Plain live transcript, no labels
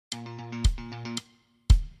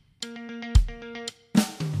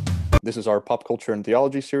This is our Pop Culture and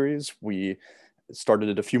Theology series. We started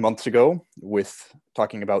it a few months ago with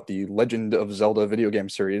talking about the Legend of Zelda video game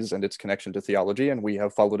series and its connection to theology, and we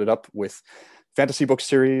have followed it up with fantasy book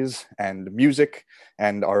series and music,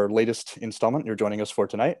 and our latest installment you're joining us for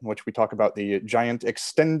tonight, in which we talk about the giant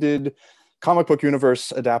extended comic book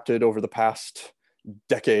universe adapted over the past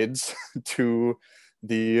decades to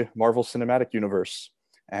the Marvel Cinematic Universe.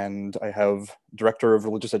 And I have Director of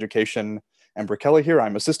Religious Education Amber Kelly here.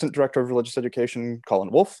 I'm Assistant Director of Religious Education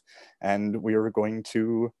Colin Wolfe, and we are going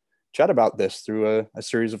to chat about this through a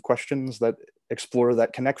series of questions that explore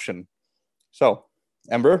that connection. So,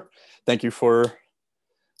 Amber, thank you for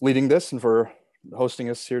leading this and for hosting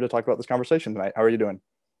us here to talk about this conversation tonight. How are you doing?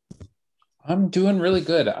 I'm doing really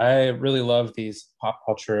good. I really love these pop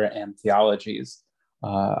culture and theologies.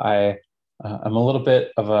 I'm a little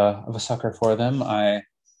bit of a sucker for them.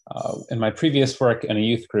 In my previous work in a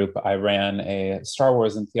youth group, I ran a Star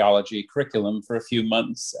Wars and theology curriculum for a few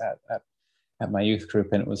months at my youth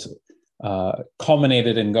group, and it was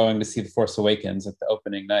culminated in going to see The Force Awakens at the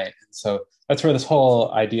opening night. And so that's where this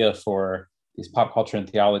whole idea for these pop culture and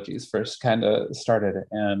theologies first kind of started.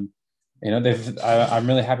 And you know, I'm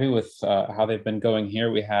really happy with how they've been going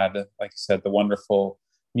here. We had, like you said, the wonderful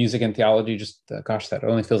music and theology. Just gosh, that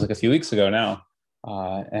only feels like a few weeks ago now,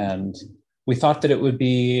 and we thought that it would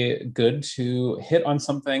be good to hit on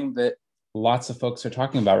something that lots of folks are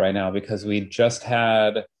talking about right now, because we just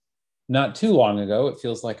had, not too long ago, it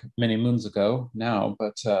feels like many moons ago now,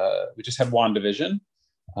 but we just had WandaVision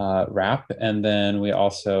wrap. And then we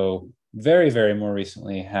also very, very more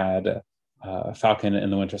recently had Falcon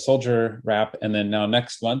and the Winter Soldier wrap. And then now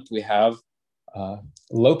next month we have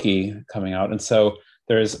Loki coming out. And so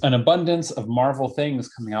there's an abundance of Marvel things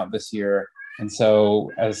coming out this year. And so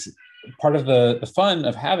as part of the fun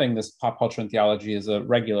of having this pop culture and theology as a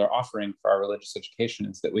regular offering for our religious education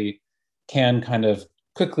is that we can kind of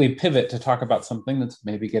quickly pivot to talk about something that's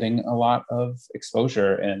maybe getting a lot of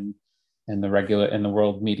exposure in the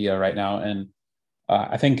world media right now. And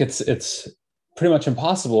I think it's pretty much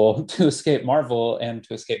impossible to escape Marvel and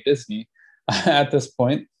to escape Disney at this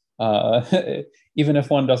point. Even if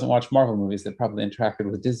one doesn't watch Marvel movies, they probably interacted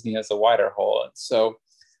with Disney as a wider whole. And so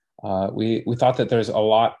we thought that there's a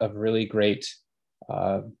lot of really great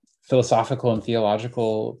philosophical and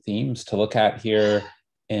theological themes to look at here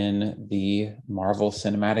in the Marvel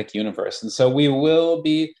Cinematic Universe. And so we will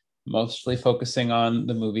be mostly focusing on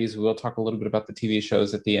the movies. We will talk a little bit about the TV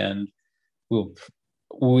shows at the end.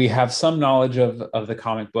 We have some knowledge of the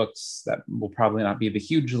comic books that will probably not be the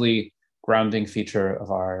hugely grounding feature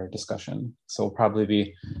of our discussion. So we'll probably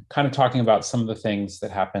be kind of talking about some of the things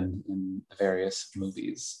that happen in the various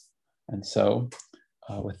movies. And so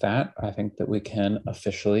with that, I think that we can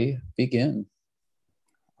officially begin.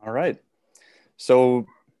 All right. So,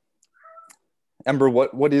 Ember,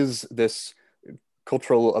 what is this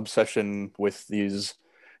cultural obsession with these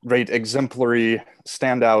great exemplary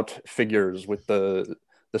standout figures with the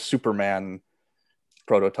Superman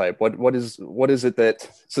prototype? What is it that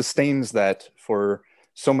sustains that for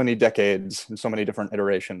so many decades and so many different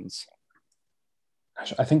iterations?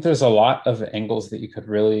 I think there's a lot of angles that you could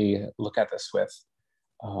really look at this with.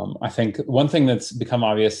 I think one thing that's become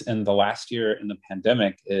obvious in the last year in the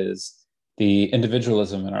pandemic is the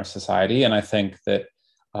individualism in our society. And I think that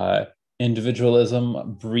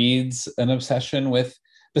individualism breeds an obsession with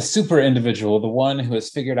the super individual, the one who has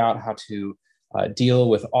figured out how to deal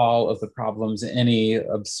with all of the problems, any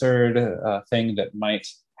absurd thing that might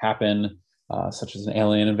happen, such as an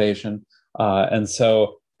alien invasion. And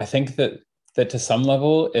so I think that to some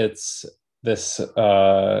level, it's this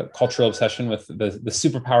cultural obsession with the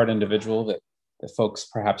superpowered individual that folks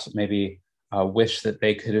perhaps maybe wish that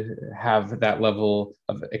they could have that level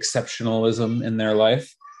of exceptionalism in their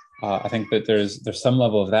life. I think that there's some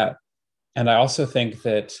level of that. And I also think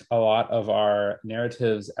that a lot of our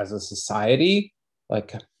narratives as a society,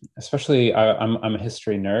 like especially I'm a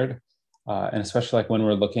history nerd, and especially like when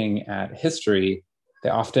we're looking at history, they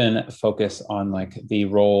often focus on like the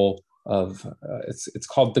role of it's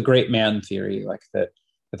called the great man theory, like that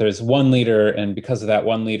there's one leader, and because of that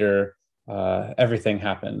one leader, everything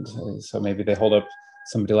happened. So maybe they hold up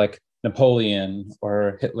somebody like Napoleon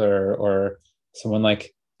or Hitler or someone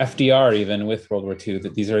like FDR, even with World War II,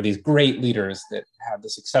 that these are these great leaders that have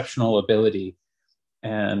this exceptional ability,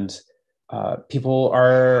 and people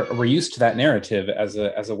were used to that narrative as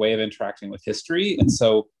a way of interacting with history. And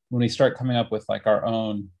so when we start coming up with like our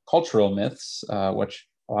own cultural myths, which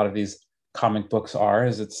a lot of these comic books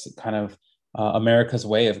is it's kind of America's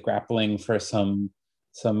way of grappling for some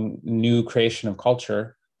new creation of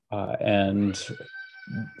culture, and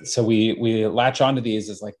so we latch onto these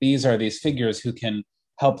as like, these are these figures who can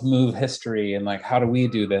help move history, and like, how do we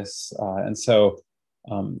do this? And so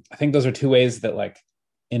I think those are two ways that like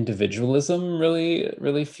individualism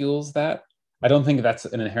really fuels that. I don't think that's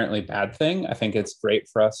an inherently bad thing. I think it's great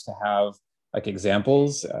for us to have like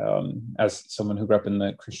examples. As someone who grew up in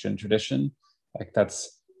the Christian tradition, like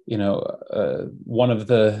that's, one of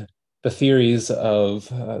the theories of,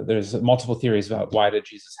 there's multiple theories about why did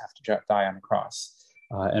Jesus have to die on the cross.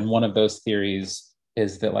 And one of those theories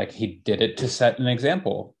is that like he did it to set an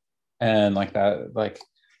example. And like that, like,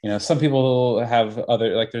 some people have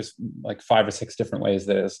other, like there's like 5 or 6 different ways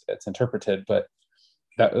that it's interpreted, but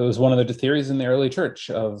that was one of the theories in the early church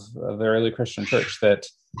of the early Christian church, that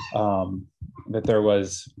that there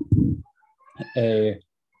was a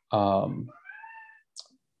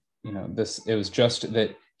this, it was just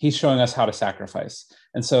that he's showing us how to sacrifice.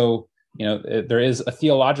 And so there is a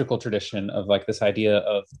theological tradition of like this idea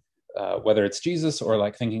of whether it's Jesus or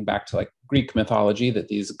like thinking back to like Greek mythology, that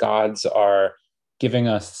these gods are giving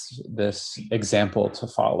us this example to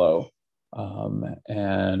follow.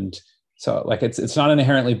 And so like it's not an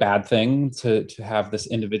inherently bad thing to have this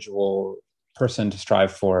individual person to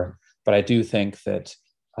strive for, but I do think that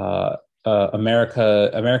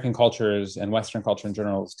American cultures and Western culture in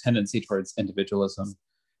general's tendency towards individualism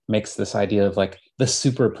makes this idea of like the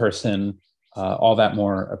super person all that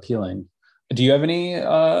more appealing. Do you have any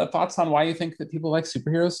thoughts on why you think that people like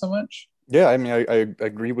superheroes so much? Yeah, I mean, I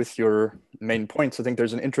agree with your main points. I think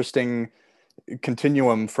there's an interesting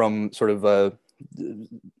continuum from sort of a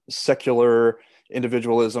secular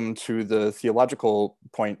individualism to the theological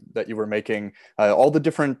point that you were making, all the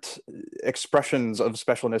different expressions of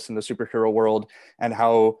specialness in the superhero world, and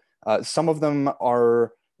how some of them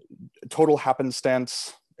are total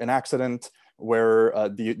happenstance, an accident, where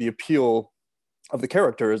the appeal of the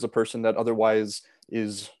character is a person that otherwise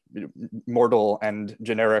is mortal and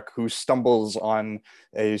generic, who stumbles on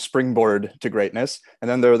a springboard to greatness. And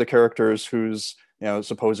then there are the characters whose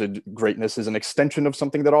supposed greatness is an extension of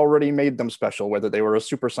something that already made them special, whether they were a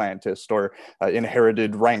super scientist or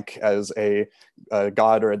inherited rank as a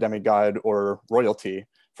god or a demigod or royalty,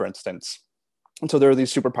 for instance. And so there are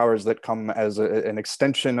these superpowers that come as an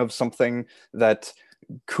extension of something that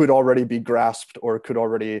could already be grasped or could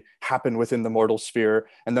already happen within the mortal sphere.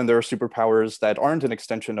 And then there are superpowers that aren't an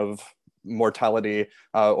extension of mortality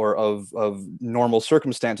or of normal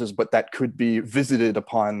circumstances, but that could be visited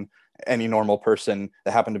upon any normal person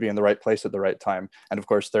that happened to be in the right place at the right time. And of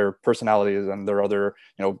course, their personalities and their other,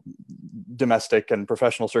 domestic and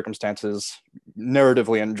professional circumstances,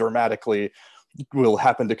 narratively and dramatically, will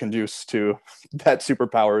happen to conduce to that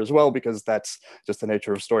superpower as well, because that's just the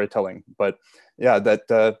nature of storytelling. But yeah, that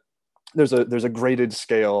there's a graded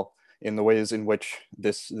scale in the ways in which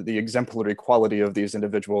the exemplary quality of these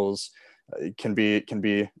individuals can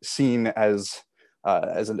be seen as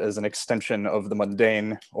an extension of the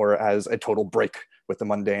mundane, or as a total break with the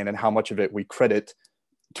mundane, and how much of it we credit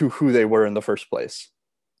to who they were in the first place.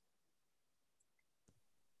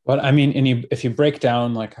 But I mean, if you break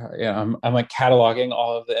down, like, I'm like cataloging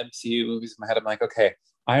all of the MCU movies in my head. I'm like, okay,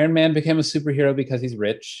 Iron Man became a superhero because he's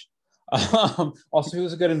rich. Also, he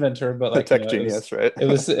was a good inventor, but A like, tech genius, right? it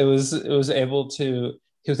was able to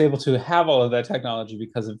he was able to have all of that technology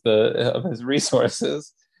because of his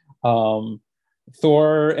resources. Um,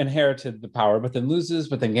 Thor inherited the power, but then loses,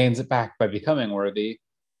 but then gains it back by becoming worthy.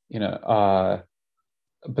 You know,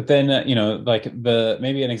 but then like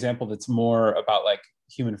maybe an example that's more about like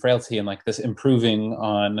human frailty and like this improving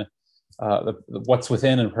on what's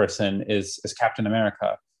within a person is Captain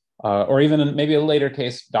America, or even maybe a later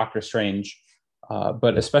case, Doctor Strange.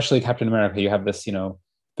 But especially Captain America, you have this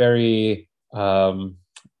very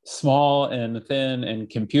small and thin and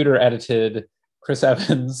computer edited Chris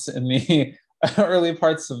Evans in the early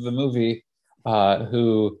parts of the movie,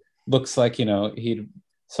 who looks like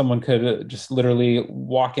someone could just literally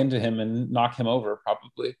walk into him and knock him over,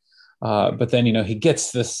 probably. But then he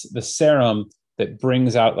gets this serum that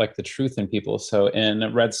brings out like the truth in people. So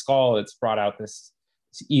in Red Skull, it's brought out this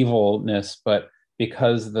evilness, but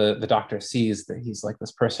because the doctor sees that he's like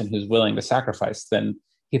this person who's willing to sacrifice, then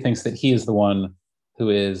he thinks that he is the one who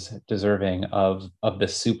is deserving of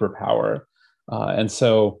this superpower. And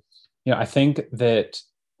so, I think that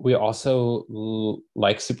we also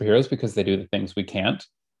like superheroes because they do the things we can't.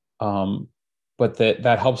 But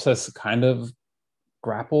that helps us kind of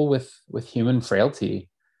grapple with human frailty,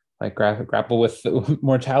 like grapple with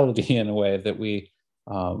mortality in a way that we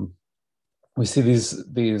see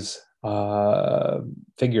these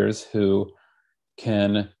figures who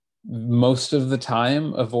can most of the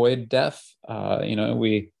time avoid death.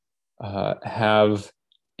 We have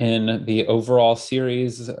in the overall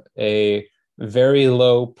series a very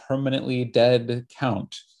low permanently dead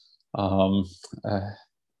count. Um, uh,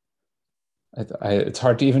 it's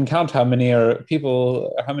hard to even count how many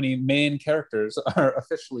how many main characters are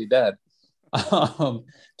officially dead. Do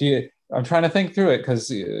you? I'm trying to think through it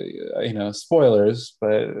because spoilers,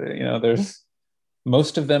 but there's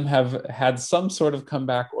most of them have had some sort of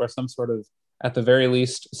comeback or some sort of, at the very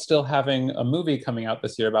least, still having a movie coming out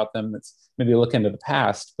this year about them that's maybe a look into the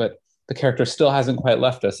past, but the character still hasn't quite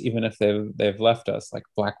left us, even if they've left us, like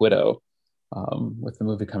Black Widow, with the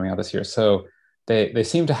movie coming out this year. So they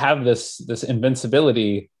seem to have this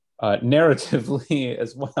invincibility narratively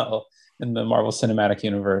as well in the Marvel Cinematic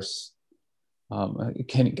Universe. I'm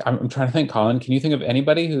trying to think, Colin. Can you think of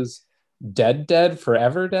anybody who's dead,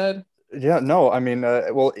 forever dead? Yeah, no, I mean,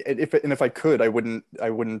 well, if I could, I wouldn't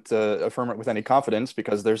affirm it with any confidence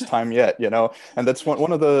because there's time yet, and that's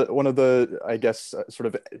one of the I guess sort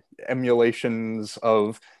of emulations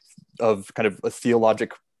of kind of a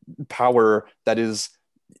theologic power that is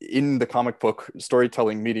in the comic book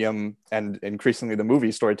storytelling medium and increasingly the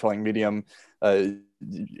movie storytelling medium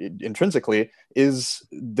intrinsically is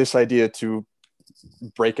this idea to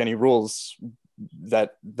break any rules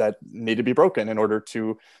that need to be broken in order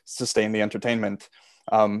to sustain the entertainment.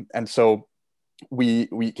 And so we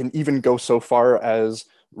can even go so far as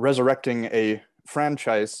resurrecting a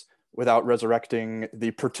franchise without resurrecting the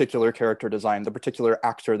particular character design, the particular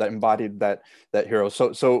actor that embodied that hero.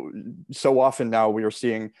 So often now we are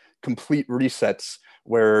seeing complete resets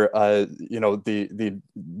where the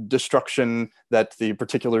destruction that the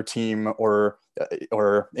particular team or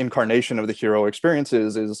incarnation of the hero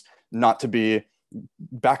experiences is not to be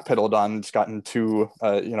backpedaled on. It's gotten too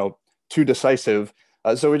decisive.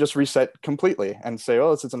 So we just reset completely and say,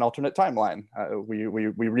 oh, this is an alternate timeline. We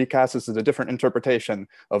recast this as a different interpretation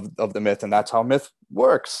of the myth, and that's how myth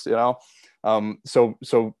works.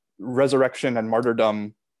 So resurrection and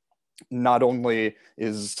martyrdom not only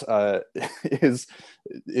is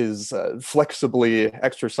flexibly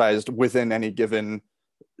exercised within any given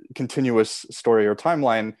continuous story or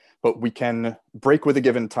timeline, but we can break with a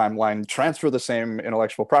given timeline, transfer the same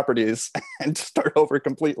intellectual properties, and start over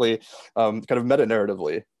completely, kind of meta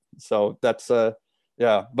narratively. So that's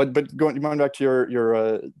yeah. But going back to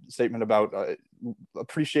your statement about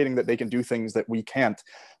appreciating that they can do things that we can't.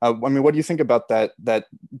 I mean, what do you think about that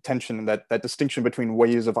tension and that distinction between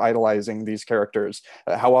ways of idolizing these characters?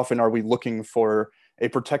 How often are we looking for a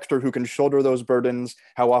protector who can shoulder those burdens?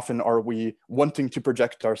 How often are we wanting to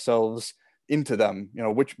project ourselves into them?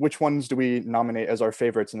 Which ones do we nominate as our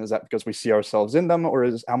favorites, and is that because we see ourselves in them, or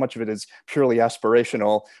is how much of it is purely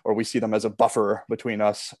aspirational, or we see them as a buffer between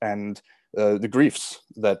us and the griefs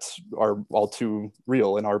that are all too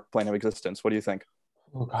real in our plane of existence? What do you think?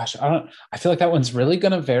 Oh gosh, I feel like that one's really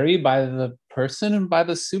going to vary by the person and by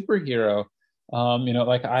the superhero.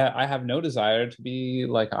 Like I have no desire to be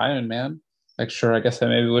like Iron Man. Like, sure, I guess I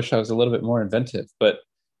maybe wish I was a little bit more inventive, but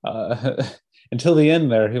uh, until the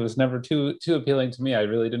end there, he was never too appealing to me. I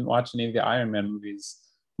really didn't watch any of the Iron Man movies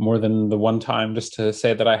more than the one time just to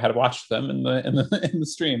say that I had watched them in the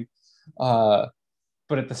stream. Uh,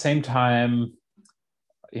 but at the same time,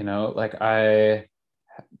 like I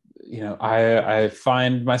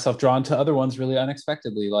find myself drawn to other ones really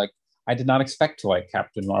unexpectedly. Like, I did not expect to like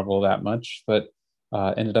Captain Marvel that much, but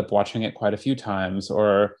ended up watching it quite a few times.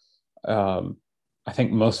 Or I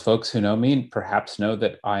think most folks who know me perhaps know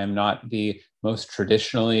that I am not the most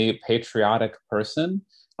traditionally patriotic person.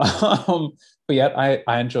 But yet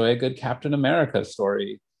I enjoy a good Captain America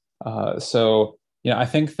story. So, I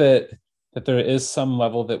think that there is some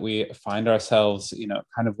level that we find ourselves,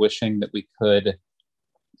 kind of wishing that we could.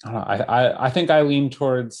 I think I lean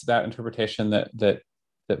towards that interpretation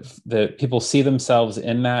that people see themselves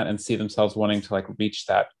in that and see themselves wanting to like reach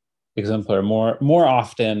that exemplar more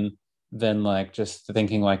often than like just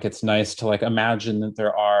thinking like it's nice to like imagine that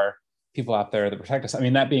there are people out there that protect us. I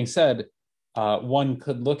mean, that being said, one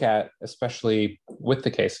could look at, especially with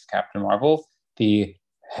the case of Captain Marvel, the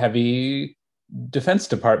heavy Defense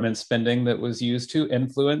Department spending that was used to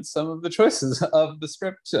influence some of the choices of the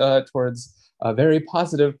script towards very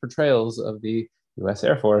positive portrayals of the U.S.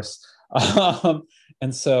 Air Force.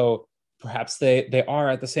 And so perhaps they are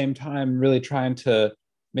at the same time really trying to,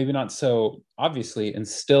 maybe not so obviously,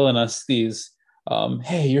 instill in us these,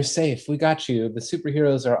 hey, you're safe, we got you, the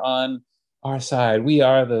superheroes are on our side, we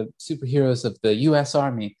are the superheroes of the U.S.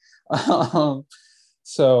 Army.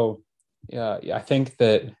 So I think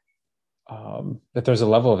that there's a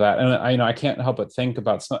level of that, and I can't help but think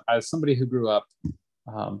about as somebody who grew up,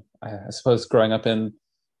 I suppose growing up in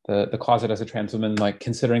the closet as a trans woman, like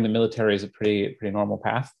considering the military is a pretty normal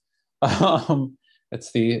path. Um,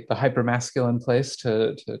 it's the hyper masculine place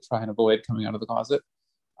to try and avoid coming out of the closet.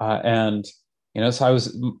 And so I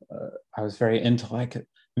was very into like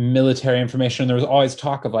military information. There was always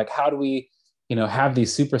talk of like, how do we, have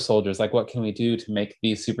these super soldiers? Like, what can we do to make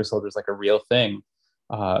these super soldiers like a real thing?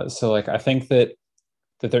 So like, I think that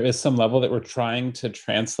there is some level that we're trying to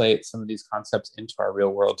translate some of these concepts into our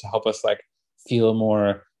real world to help us like feel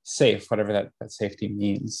more safe, whatever that safety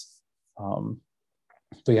means. Um,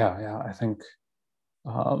 but yeah, I think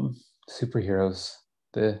superheroes,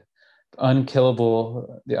 the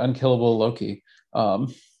the unkillable Loki.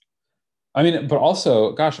 I mean, but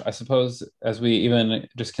also, gosh, I suppose as we even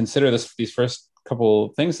just consider these first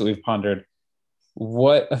couple things that we've pondered,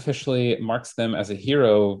 what officially marks them as a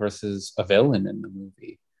hero versus a villain in the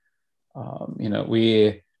movie?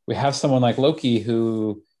 We have someone like Loki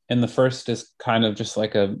who in the first is kind of just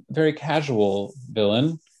like a very casual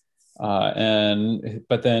villain, and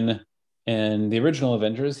but then in the original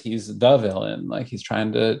Avengers, he's the villain, like he's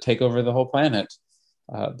trying to take over the whole planet.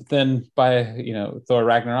 But then by Thor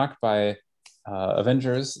Ragnarok, by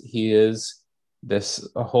Avengers, he is this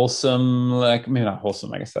wholesome, like maybe not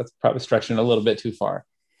wholesome. I guess that's probably stretching it a little bit too far.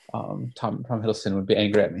 Tom Hiddleston would be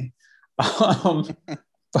angry at me. Um,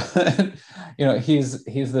 but he's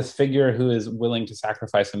this figure who is willing to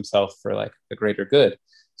sacrifice himself for like the greater good.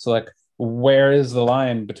 So like, where is the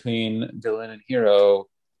line between villain and hero?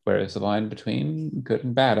 Where is the line between good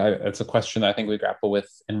and bad? It's a question that I think we grapple with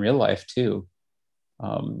in real life too.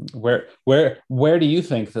 Where do you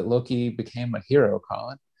think that Loki became a hero,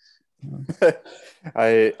 Colin?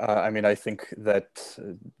 I mean, I think that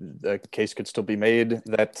the case could still be made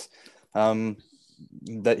that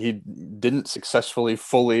that he didn't successfully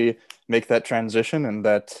fully make that transition, and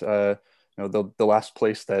that the last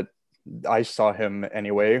place that I saw him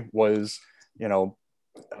anyway was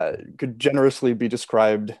could generously be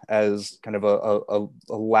described as kind of a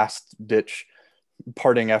last ditch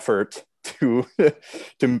parting effort to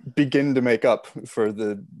to begin to make up for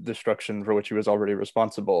the destruction for which he was already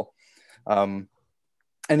responsible. And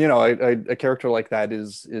a character like that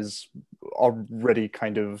is already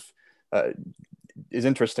kind of is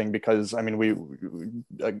interesting because I mean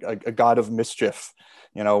a god of mischief.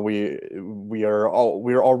 We're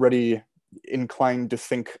already inclined to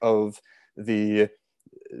think of the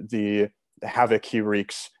havoc he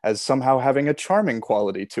wreaks as somehow having a charming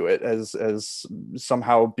quality to it, as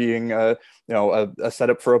somehow being a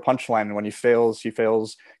setup for a punchline. And when he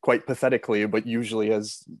fails quite pathetically, but usually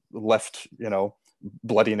has left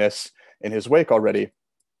bloodiness in his wake already.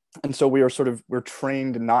 And so we're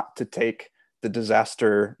trained not to take the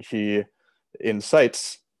disaster he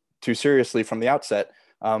incites too seriously from the outset,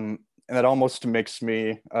 and that almost makes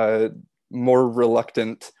me more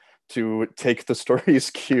reluctant to take the story's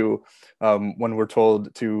cue when we're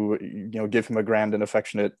told to give him a grand and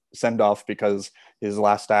affectionate send-off because his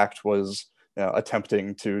last act was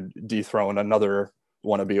attempting to dethrone another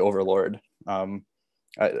wannabe overlord. I'm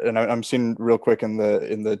seeing real quick in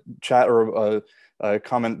the chat or a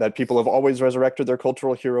comment that people have always resurrected their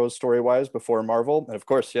cultural heroes story-wise before Marvel, and of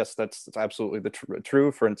course, yes, that's absolutely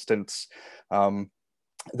true. For instance,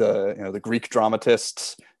 the Greek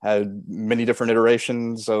dramatists had many different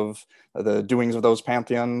iterations of the doings of those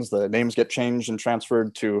pantheons. The names get changed and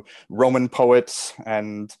transferred to Roman poets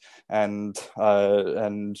and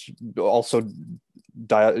also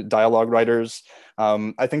dialogue writers.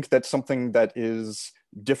 I think that's something that is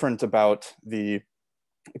different about the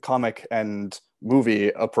comic and movie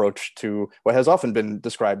approach to what has often been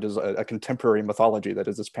described as a contemporary mythology, that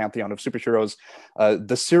is this pantheon of superheroes.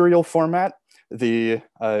 The serial format, the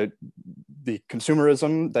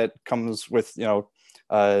consumerism that comes with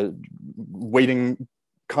waiting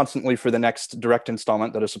constantly for the next direct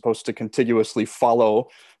installment that is supposed to contiguously follow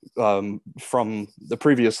from the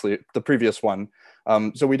previous one.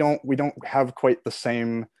 So we don't have quite the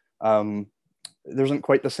same. There isn't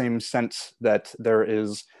quite the same sense that there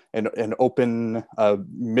is an open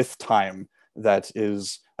myth time that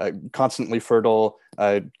is constantly fertile,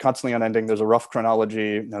 constantly unending. There's a rough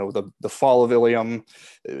chronology. The fall of Ilium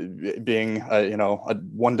being a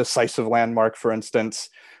one decisive landmark, for instance.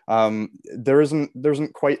 There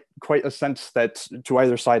isn't quite a sense that to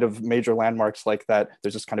either side of major landmarks like that,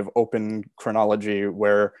 there's this kind of open chronology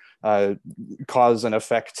where cause and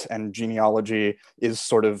effect and genealogy is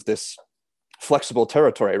sort of this flexible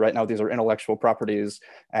territory. Right now, these are intellectual properties,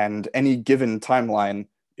 and any given timeline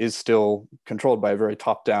is still controlled by a very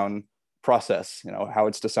top-down process. How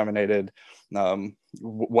it's disseminated,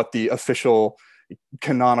 what the official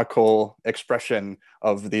canonical expression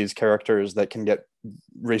of these characters that can get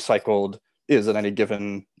recycled is at any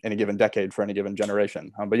given decade for any given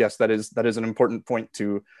generation. But yes, that is an important point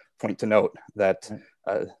to note, that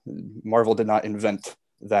Marvel did not invent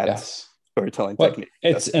that Yes. storytelling Well, technique.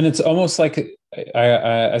 it's almost like I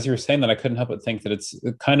as you were saying that, I couldn't help but think that it's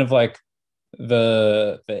kind of like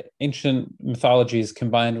the ancient mythologies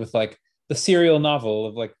combined with like the serial novel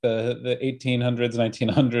of like the 1800s,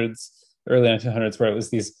 1900s, early 1900s, where it was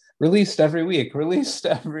these released every week, released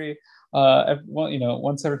once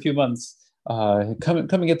every few months. Come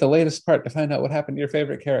and get the latest part to find out what happened to your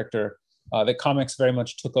favorite character. The comics very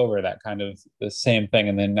much took over that kind of the same thing,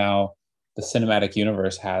 and then now the cinematic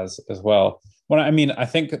universe has as well. Well, I mean, I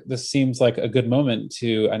think this seems like a good moment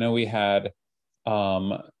to. I know we had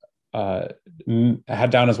had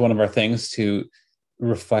down as one of our things to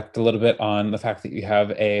reflect a little bit on the fact that you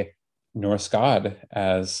have a Norse god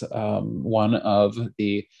as one of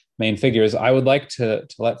the main figures. I would like to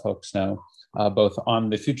let folks know, both on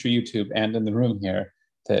the future YouTube and in the room here,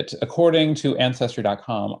 that according to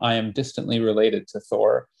Ancestry.com, I am distantly related to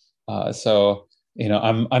Thor. So,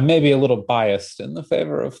 I'm maybe a little biased in the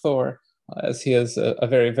favor of Thor, as he is a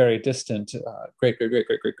very, very distant great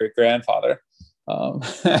grandfather. So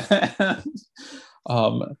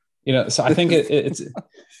I think it's.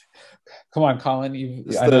 Come on, Colin.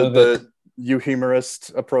 I know that the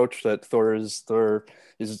humorist approach that Thor is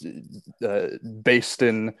based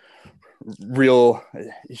in real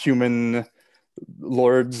human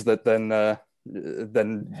lords that then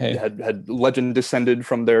had legend descended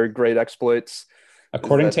from their great exploits.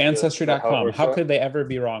 According to Ancestry.com, how could they ever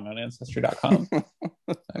be wrong on Ancestry.com?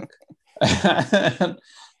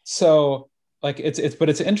 So, like,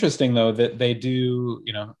 it's interesting though that they do.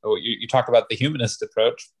 You talk about the humanist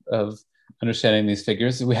approach of understanding these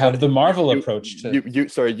figures. We have the Marvel approach to.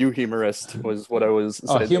 You humorist was what I was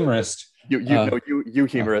saying. Oh, humorist. You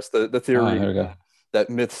humorist. The theory there we go. that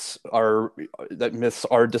myths are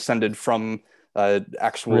descended from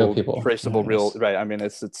actual real people, traceable real, right. I mean,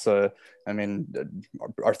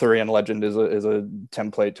 Arthurian legend is a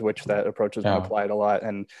template to which that approach has been applied a lot,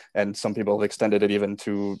 and some people have extended it even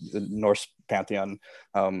to the Norse pantheon,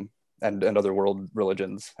 and other world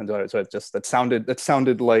religions, and so it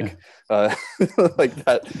sounded like like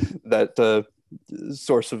that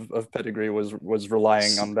source of pedigree was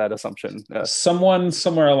relying on that assumption. Someone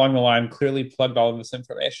somewhere along the line clearly plugged all of this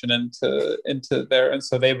information into there, and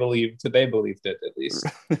so they believed it at least.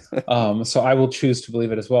 So I will choose to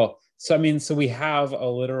believe it as well. So I mean, so we have a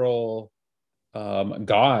literal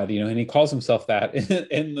God, and he calls himself that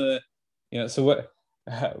in the, so what,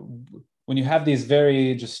 when you have these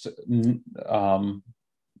very just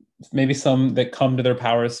maybe some that come to their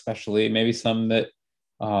powers especially, maybe some that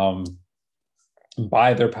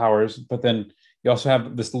by their powers, but then you also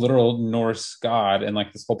have this literal Norse god and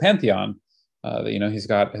like this whole pantheon. He's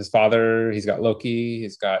got his father, he's got Loki,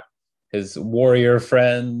 he's got his warrior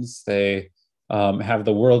friends. They have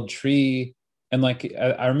the world tree, and like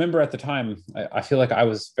I remember at the time, I feel like I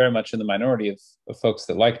was very much in the minority of folks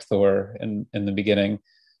that liked Thor in the beginning,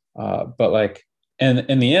 but like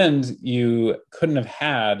in the end, you couldn't have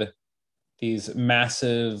had these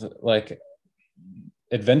massive like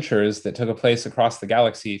adventures that took place across the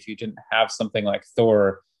galaxy if you didn't have something like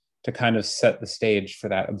Thor to kind of set the stage for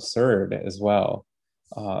that absurd as well.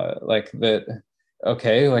 Like that,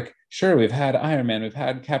 okay, like sure, we've had Iron Man, we've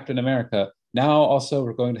had Captain America. Now also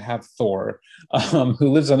we're going to have Thor, who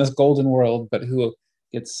lives on this golden world, but who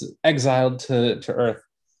gets exiled to Earth.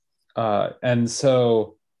 And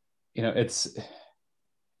so, it's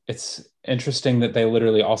interesting that they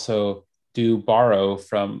literally also do borrow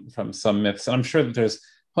from some myths, and I'm sure that there's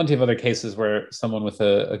plenty of other cases where someone with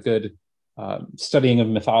a good studying of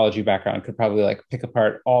mythology background could probably like pick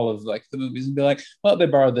apart all of like the movies and be like, well, they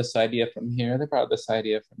borrowed this idea from here, they borrowed this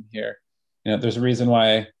idea from here. There's a reason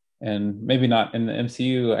why, and maybe not in the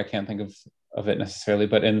MCU, I can't think of it necessarily,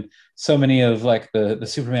 but in so many of like the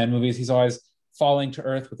Superman movies, he's always falling to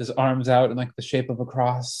earth with his arms out in like the shape of a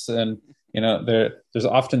cross, and there's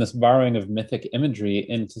often this borrowing of mythic imagery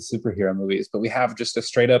into superhero movies, but we have just a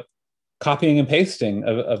straight up copying and pasting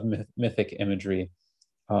of mythic imagery.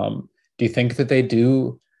 Do you think that they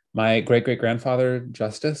do my great-great-grandfather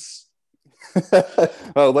justice?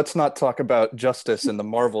 Well, let's not talk about justice in the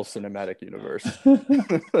Marvel Cinematic Universe.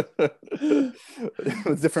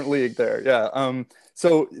 Different league there, yeah.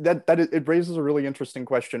 So it raises a really interesting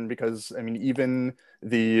question, because I mean, even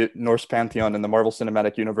the Norse pantheon in the Marvel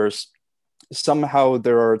Cinematic Universe, somehow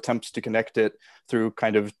there are attempts to connect it through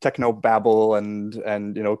kind of techno babble and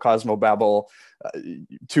cosmo babble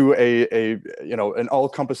to an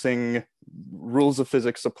all-encompassing rules of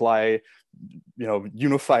physics apply,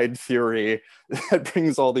 unified theory that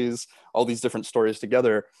brings all these different stories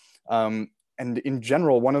together. And in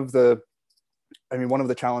general, one of the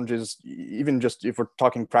challenges, even just if we're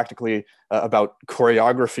talking practically about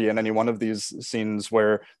choreography in any one of these scenes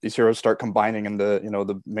where these heroes start combining in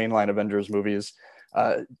the mainline Avengers movies,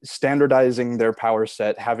 standardizing their power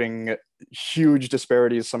set, having huge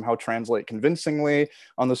disparities somehow translate convincingly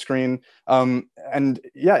on the screen. And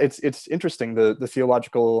yeah, it's interesting, the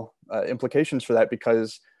theological implications for that,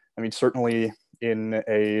 because certainly in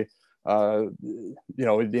a in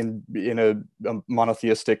a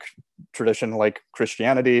monotheistic tradition like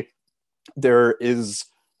Christianity, there is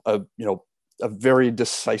a very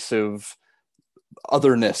decisive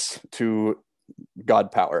otherness to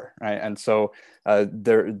God power, right? And so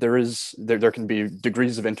there can be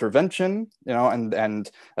degrees of intervention, and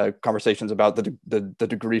conversations about the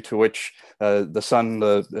degree to which the Son,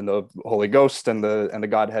 the Holy Ghost, and the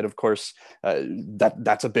Godhead, of course,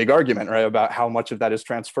 that's a big argument, right, about how much of that is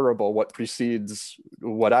transferable, what precedes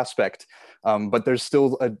what aspect. But there's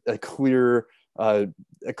still a clear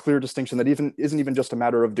distinction that isn't even just a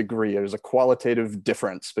matter of degree. There's a qualitative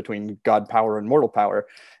difference between God power and mortal power,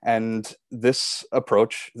 and this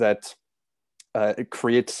approach that it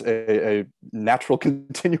creates a natural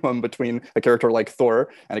continuum between a character like Thor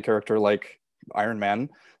and a character like Iron Man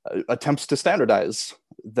attempts to standardize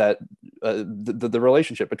that the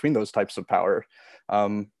relationship between those types of power.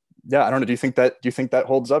 Yeah, I don't know. Do you think that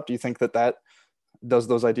holds up? Do you think that does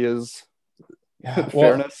those ideas? Yeah,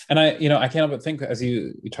 well, and I can't help but think, as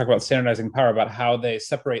you talk about standardizing power, about how they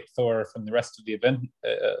separate Thor from the rest of the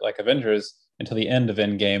like Avengers until the end of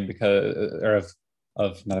Endgame, because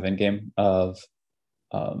of not of Endgame, of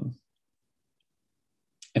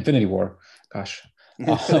Infinity War. Gosh,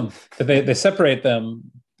 but they separate them.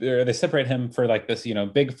 They separate him for like this,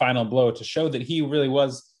 big final blow to show that he really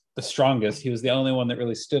was the strongest. He was the only one that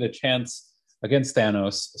really stood a chance against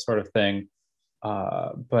Thanos, sort of thing.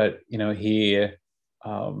 But he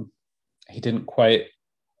didn't quite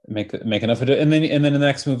make enough of it. And then in the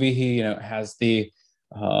next movie, he has the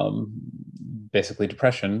basically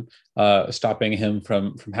depression stopping him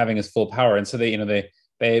from having his full power. And so they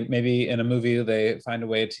maybe in a movie they find a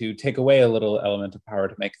way to take away a little element of power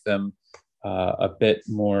to make them a bit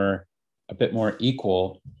more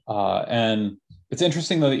equal. And it's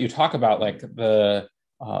interesting though that you talk about like the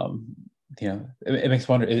it makes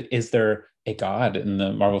me wonder, is there a God in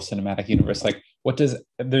the Marvel Cinematic Universe? Like,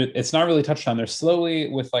 it's not really touched on. They're slowly,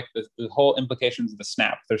 with like the whole implications of the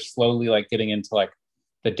snap, they're slowly like getting into like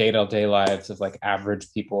the day-to-day lives of like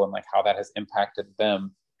average people and like how that has impacted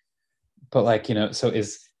them. But like,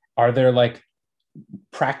 are there like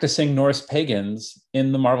practicing Norse pagans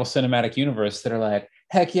in the Marvel Cinematic Universe that are like,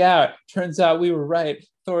 heck yeah, turns out we were right,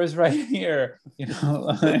 Thor's right here,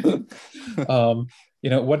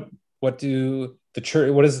 what do the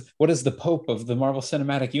church, what does the Pope of the Marvel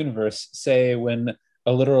Cinematic Universe say when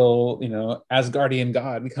a literal Asgardian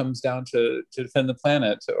god comes down to defend the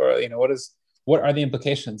planet? Or what are the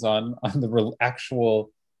implications on the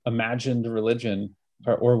actual imagined religion?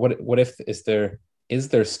 Or what if is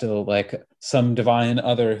there still like some divine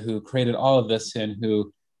other who created all of this and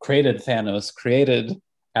who created Thanos, created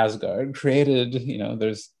Asgard, created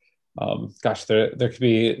there's there could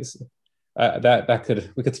be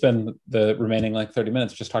we could spend the remaining like 30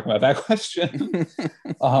 minutes just talking about that question.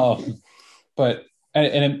 But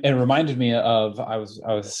it reminded me of I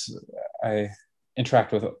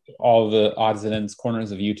interact with all the odds and ends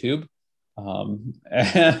corners of YouTube,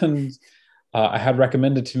 and I had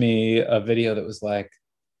recommended to me a video that was like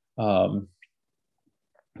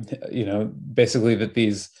basically that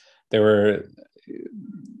they were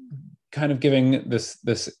kind of giving this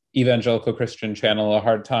evangelical Christian channel a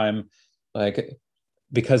hard time, like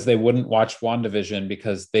because they wouldn't watch WandaVision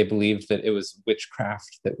because they believed that it was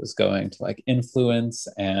witchcraft that was going to like influence.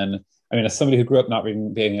 And I mean, as somebody who grew up not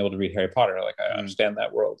being able to read Harry Potter, like I understand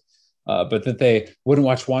that world, but that they wouldn't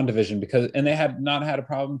watch WandaVision and they had not had a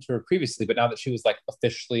problem to her previously, but now that she was like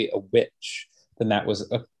officially a witch, then that was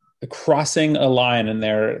a crossing a line in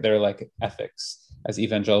their like ethics as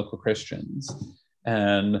evangelical Christians.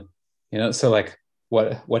 And so like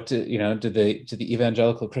what do the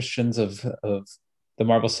evangelical Christians of the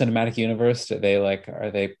Marvel Cinematic Universe,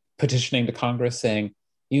 are they petitioning to Congress saying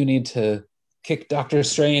you need to kick Doctor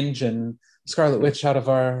Strange and Scarlet Witch out of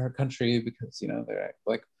our country because they're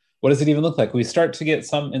like, what does it even look like? We start to get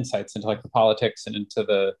some insights into like the politics and into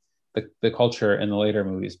the culture in the later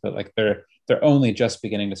movies, but like they're only just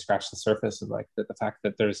beginning to scratch the surface of like the fact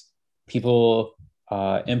that there's people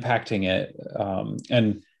impacting it.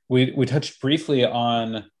 And we touched briefly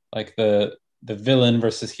on like the villain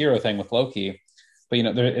versus hero thing with Loki. But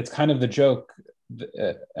it's kind of the joke,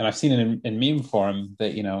 and I've seen it in meme form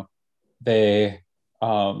that they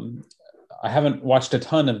I haven't watched a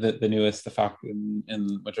ton of the newest, the Falcon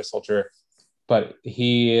and Winter Soldier, but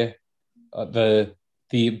the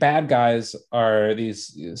bad guys are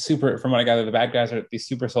these super, from what I gather, the bad guys are these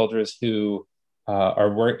super soldiers who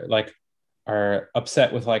are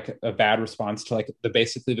upset with like a bad response to like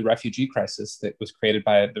basically the refugee crisis that was created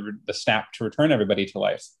by the snap to return everybody to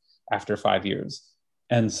life after 5 years.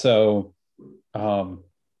 And so, but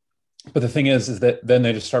the thing is that then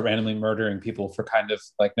they just start randomly murdering people for kind of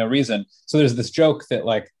like no reason. So there's this joke that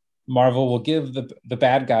like Marvel will give the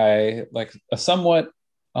bad guy like a somewhat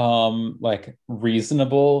like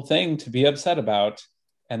reasonable thing to be upset about,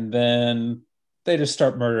 and then they just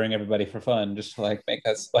start murdering everybody for fun, just to like make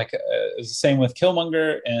us like it's the same with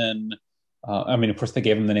Killmonger, and I mean, of course, they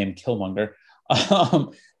gave him the name Killmonger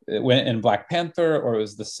when in Black Panther, or it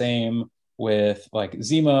was the same with like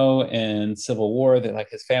Zemo in Civil War, that like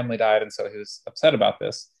his family died, and so he was upset about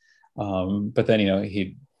this. But then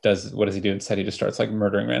he does, what does he do instead? He just starts like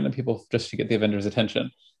murdering random people just to get the Avengers' attention.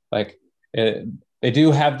 Like they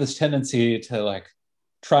do have this tendency to like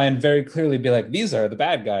try and very clearly be like, these are the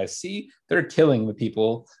bad guys. See, they're killing the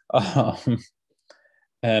people.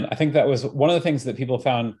 And I think that was one of the things that people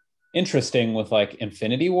found interesting with like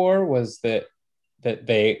Infinity War, was that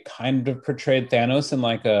they kind of portrayed Thanos in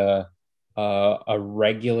like a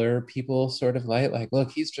regular people sort of light. Like, look,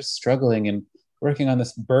 he's just struggling and working on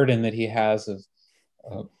this burden that he has of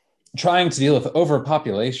trying to deal with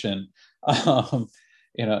overpopulation. So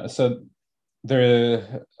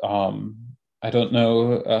there, I don't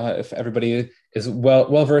know if everybody is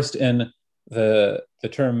well versed in the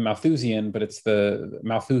term Malthusian, but it's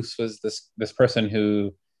Malthus was this person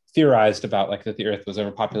who theorized about like that the Earth was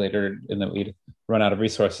overpopulated and that we'd run out of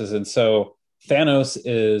resources. And so Thanos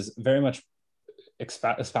is very much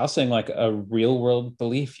espousing like a real world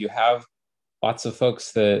belief. You have lots of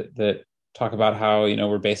folks that talk about how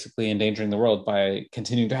we're basically endangering the world by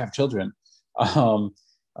continuing to have children.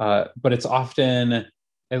 But it's often,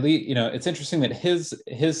 at least, it's interesting that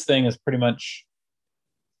his thing is pretty much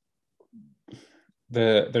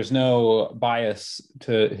there's no bias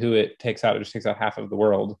to who it takes out. It just takes out half of the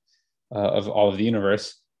world of all of the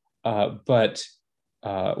universe. But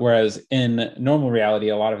whereas in normal reality,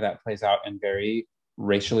 a lot of that plays out in very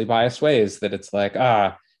racially biased ways, that it's like,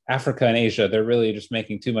 Africa and Asia, they're really just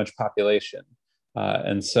making too much population.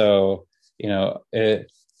 And so,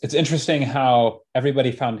 it's interesting how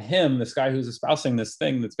everybody found him, this guy who's espousing this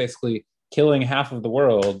thing that's basically killing half of the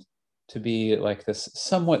world, to be like this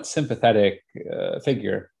somewhat sympathetic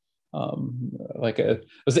figure. It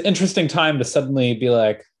was an interesting time to suddenly be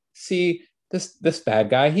like, see, this bad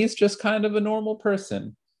guy, he's just kind of a normal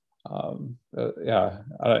person. Yeah.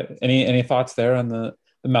 Any thoughts there on the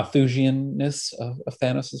Malthusianness of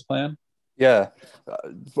Thanos's plan? Yeah,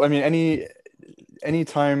 I mean, any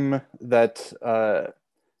time that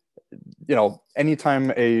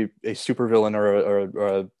anytime a supervillain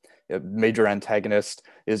or a major antagonist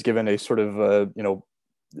is given a sort of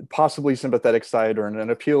possibly sympathetic side, or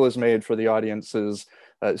an appeal is made for the audience's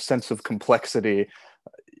sense of complexity,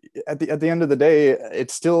 at the end of the day,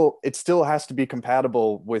 it still has to be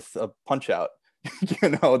compatible with a punch out.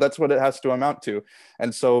 That's what it has to amount to.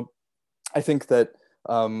 And so I think that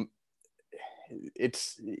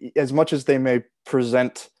it's, as much as they may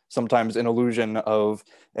present sometimes an illusion of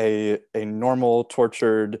a normal,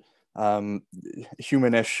 tortured,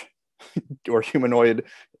 humanish or humanoid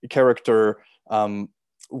character,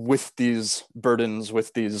 with these burdens,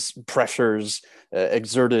 with these pressures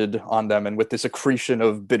exerted on them, and with this accretion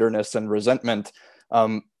of bitterness and resentment,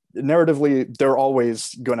 narratively, they're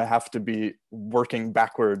always going to have to be working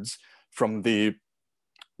backwards from the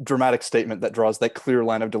dramatic statement that draws that clear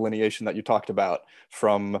line of delineation that you talked about,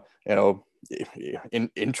 from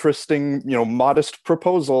interesting, modest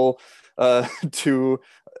proposal to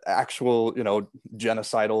actual,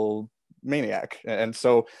 genocidal maniac. And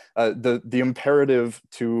so the imperative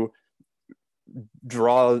to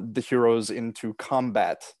draw the heroes into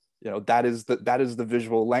combat, that is the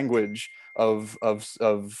visual language of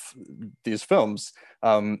these films.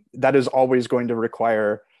 That is always going to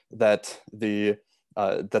require that the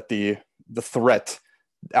threat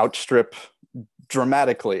outstrip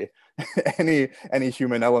dramatically any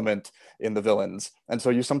human element in the villains. And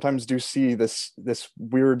so you sometimes do see this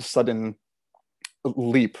weird sudden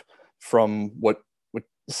leap from what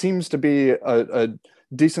seems to be a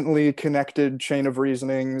decently connected chain of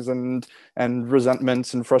reasonings and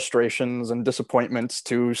resentments and frustrations and disappointments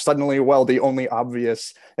to suddenly, well, the only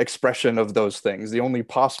obvious expression of those things, the only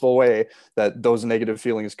possible way that those negative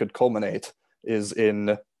feelings could culminate is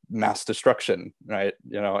in mass destruction, right?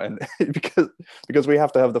 And because we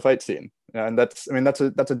have to have the fight scene, and that's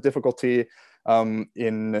a difficulty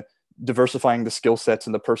in diversifying the skill sets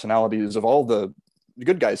and the personalities of all the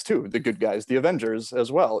good guys too, the good guys, the Avengers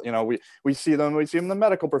as well. We see them in the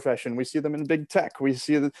medical profession, we see them in big tech, we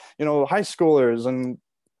see the high schoolers, and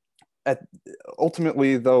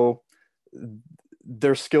ultimately though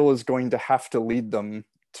their skill is going to have to lead them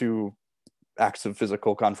to acts of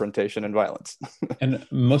physical confrontation and violence. And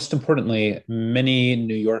most importantly, many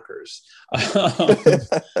New Yorkers, or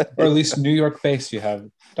at least New York based. You have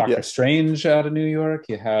Doctor Yes. Strange out of New York.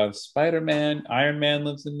 You have Spider-Man. Iron Man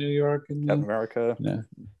lives in New York. Captain America.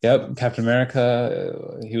 Yep, Captain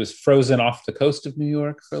America. He was frozen off the coast of New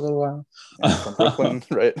York for a little while. From Brooklyn,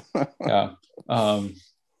 right? Yeah.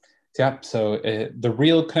 Yeah. So the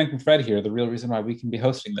real connecting thread here, the real reason why we can be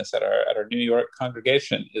hosting this at our New York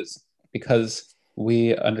congregation is because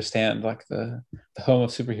we understand like the home of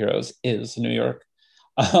superheroes is New York.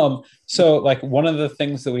 So like one of the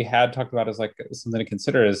things that we had talked about is like something to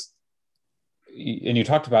consider is, and you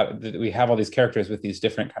talked about that we have all these characters with these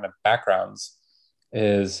different kind of backgrounds,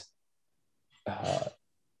 is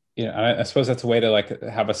I suppose that's a way to like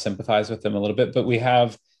have us sympathize with them a little bit, but we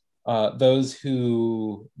have those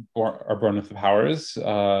who are born with the powers.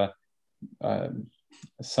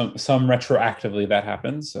 Some retroactively that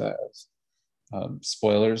happens.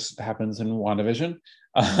 Spoilers, happens in WandaVision.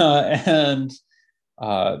 And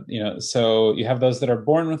so you have those that are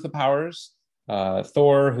born with the powers.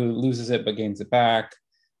 Thor, who loses it but gains it back.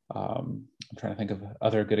 I'm trying to think of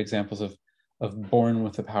other good examples of born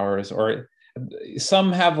with the powers, or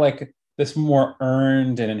some have like this more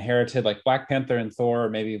earned and inherited, like Black Panther and Thor,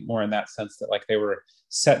 maybe more in that sense that like they were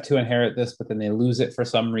set to inherit this, but then they lose it for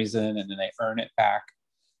some reason and then they earn it back.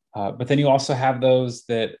 But then you also have those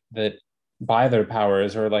that buy their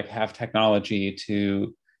powers or like have technology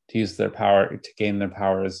to use their power to gain their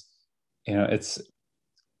powers. It's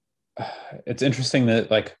interesting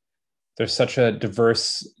that like there's such a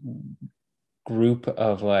diverse group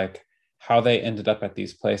of like how they ended up at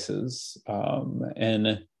these places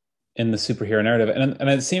in the superhero narrative, and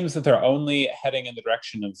it seems that they're only heading in the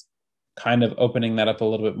direction of kind of opening that up a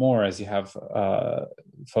little bit more as you have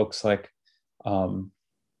folks like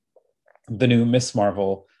the new Miss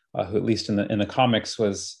Marvel, who at least in the comics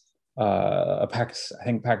was I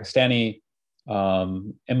think Pakistani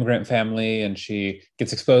immigrant family, and she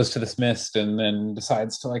gets exposed to this mist and then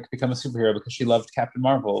decides to like become a superhero because she loved Captain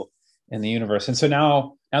Marvel in the universe. And so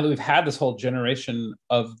now that we've had this whole generation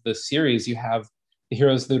of the series, you have the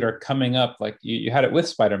heroes that are coming up, like you had it with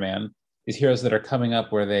Spider-Man, these heroes that are coming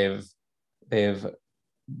up where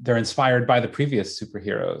they're inspired by the previous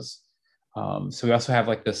superheroes. So we also have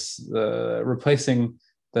like this replacing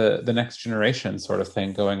the next generation sort of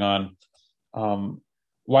thing going on.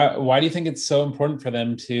 Why do you think it's so important for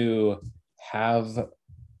them to have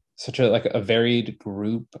such a varied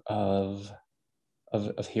group of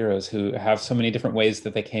heroes who have so many different ways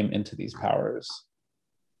that they came into these powers?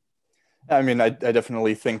 I mean, I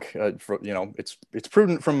definitely think it's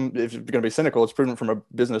prudent from, if you're going to be cynical, it's prudent from a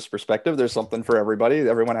business perspective. There's something for everybody.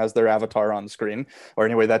 Everyone has their avatar on screen, or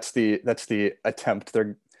anyway, that's the attempt.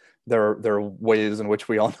 There are ways in which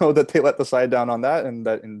we all know that they let the side down on that,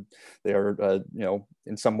 and they are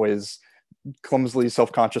in some ways clumsily,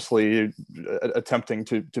 self-consciously attempting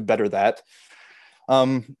to better that.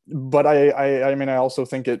 But I mean, I also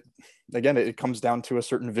think it comes down to a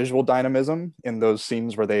certain visual dynamism in those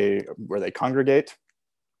scenes where they congregate.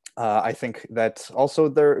 I think that also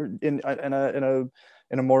they're in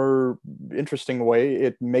a more interesting way.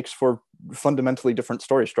 It makes for fundamentally different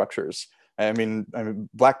story structures. I mean,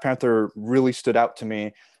 Black Panther really stood out to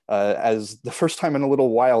me as the first time in a little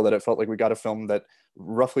while that it felt like we got a film that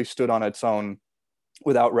roughly stood on its own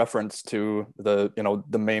without reference to the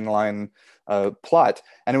mainline plot.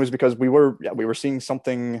 And it was because we were seeing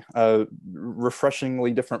something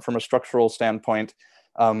refreshingly different from a structural standpoint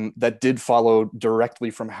that did follow directly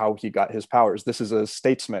from how he got his powers. This is a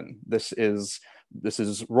statesman. This is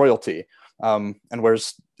royalty. And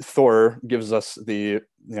whereas Thor gives us the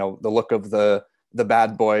look of the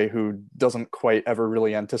bad boy who doesn't quite ever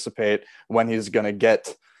really anticipate when he's going to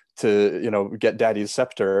get daddy's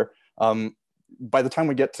scepter. By the time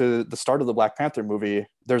we get to the start of the Black Panther movie,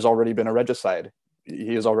 there's already been a regicide.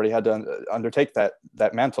 He has already had to undertake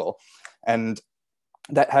that mantle. And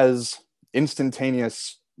that has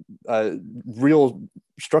instantaneous, real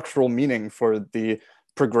structural meaning for the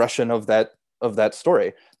progression of that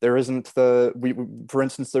story. There isn't for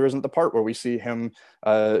instance, there isn't the part where we see him,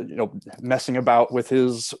 messing about with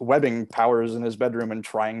his webbing powers in his bedroom and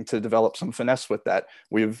trying to develop some finesse with that.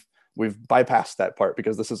 We've bypassed that part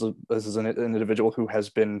because this is an individual who has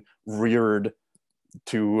been reared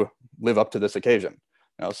to live up to this occasion.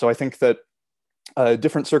 So I think that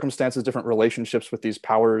different circumstances, different relationships with these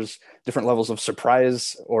powers, different levels of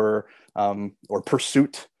surprise or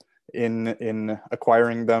pursuit in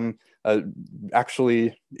acquiring them,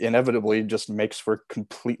 actually inevitably just makes for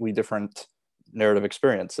completely different narrative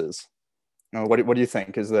experiences. What do you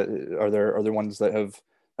think? Are there ones that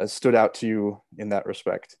have stood out to you in that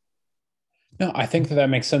respect? No, I think that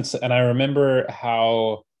makes sense. And I remember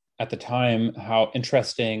how, at the time, how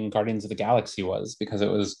interesting Guardians of the Galaxy was, because it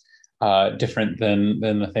was different than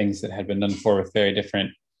the things that had been done before, with very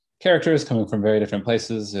different characters coming from very different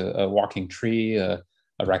places, a walking tree, a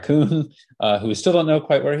raccoon, who we still don't know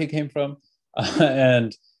quite where he came from.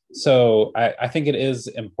 And so I think it is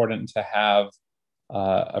important to have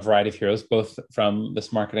a variety of heroes, both from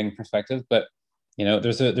this marketing perspective, but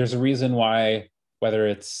there's a reason why, whether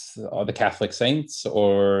it's the Catholic saints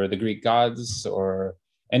or the Greek gods or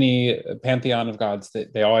any pantheon of gods,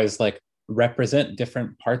 that they always like represent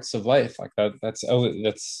different parts of life. Like that's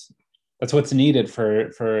what's needed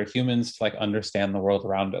for humans to like understand the world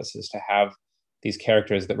around us, is to have these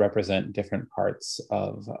characters that represent different parts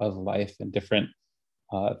of life and different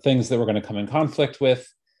things that we're going to come in conflict with.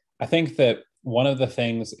 I think that one of the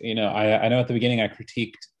things, I know at the beginning I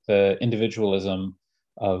critiqued the individualism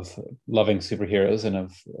of loving superheroes and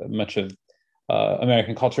of much of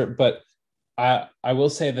American culture, but I will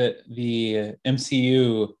say that the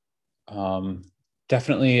MCU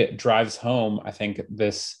definitely drives home, I think,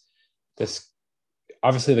 this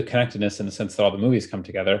obviously the connectedness in the sense that all the movies come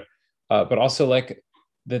together, but also like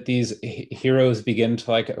that these heroes begin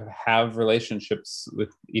to like have relationships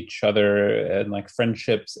with each other and like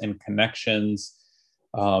friendships and connections.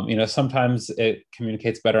 Sometimes it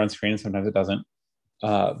communicates better on screen, sometimes it doesn't.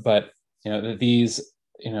 But these,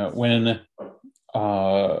 when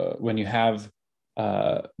you have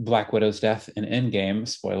Black Widow's death in Endgame,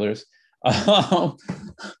 spoilers.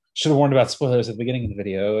 Should have warned about spoilers at the beginning of the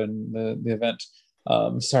video and the event.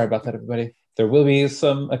 Sorry about that, everybody. There will be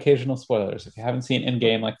some occasional spoilers if you haven't seen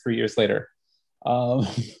Endgame like 3 years later, 2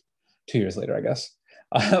 years later, I guess.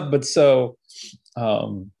 But so,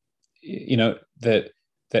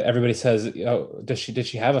 that everybody says, oh, did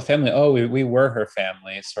she have a family? Oh, we were her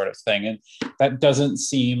family, sort of thing, and that doesn't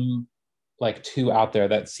seem like too out there.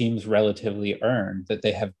 That seems relatively earned, that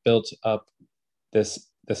they have built up this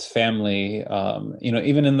family.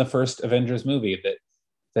 Even in the first Avengers movie,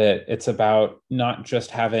 that it's about not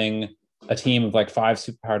just having a team of like 5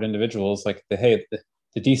 superpowered individuals, like the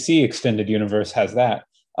DC extended universe has that.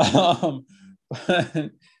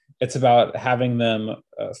 It's about having them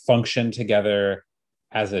function together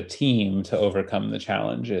as a team to overcome the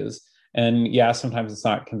challenges. And yeah, sometimes it's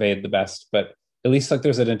not conveyed the best, but at least like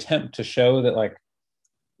there's an attempt to show that like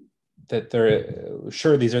that they're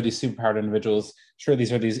sure these are these superpowered individuals, sure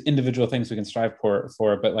these are these individual things we can strive for,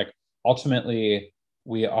 but like ultimately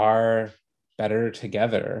we are better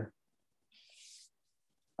together.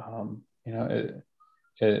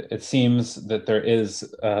 It seems that there is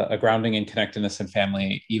a grounding in connectedness and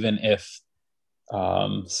family, even if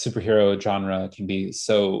superhero genre can be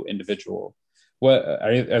so individual. What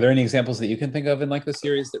are there any examples that you can think of in like the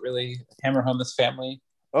series that really hammer home this family?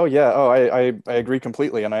 Oh yeah. Oh, I agree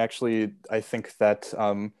completely. And I think that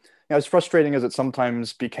as frustrating as it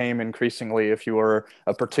sometimes became increasingly, if you were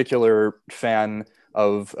a particular fan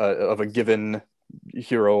of a given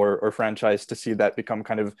hero or franchise, to see that become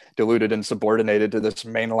kind of diluted and subordinated to this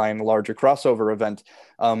mainline larger crossover event.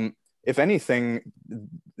 If anything,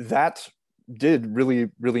 that did really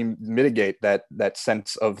mitigate that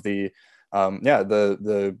sense of the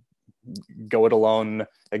go it alone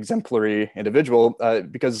exemplary individual,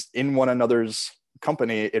 because in one another's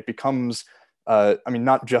company it becomes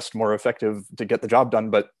not just more effective to get the job done,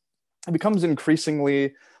 but it becomes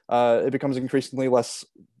increasingly less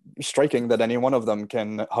striking that any one of them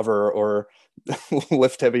can hover or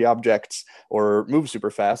lift heavy objects or move super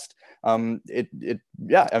fast. In the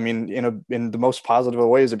most positive of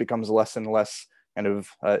ways, it becomes less and less kind of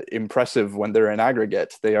impressive when they're in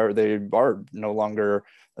aggregate. They are no longer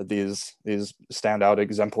these standout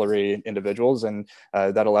exemplary individuals, and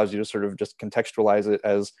that allows you to sort of just contextualize it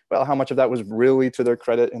as, well, how much of that was really to their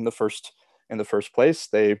credit in the first place.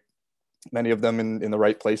 Many of them in the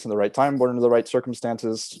right place in the right time, born into the right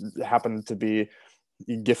circumstances, happen to be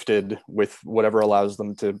gifted with whatever allows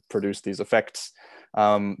them to produce these effects.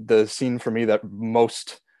 The scene for me that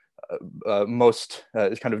most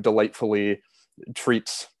kind of delightfully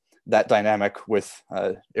treats that dynamic with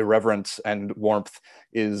irreverence and warmth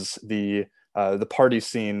is the party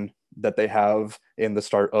scene that they have in the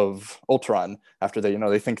start of Ultron, after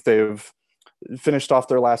they think they've finished off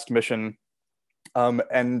their last mission.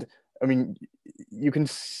 And I mean, you can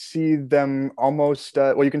see them almost,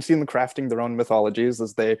 well, you can see them crafting their own mythologies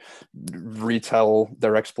as they retell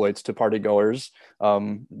their exploits to partygoers,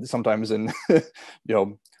 sometimes in,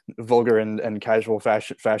 vulgar and casual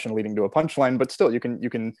fashion leading to a punchline, but still you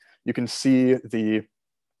can see the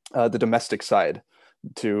domestic side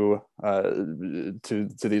to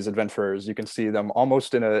these adventurers. You can see them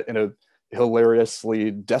almost in a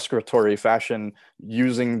hilariously descriptory fashion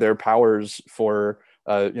using their powers for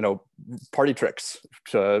party tricks,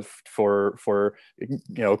 for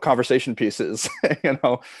conversation pieces.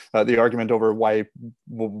 The argument over why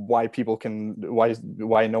no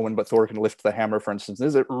one but Thor can lift the hammer, for instance.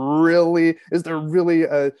 Is there really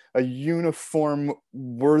a uniform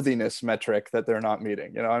worthiness metric that they're not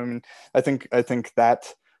meeting? I mean, I think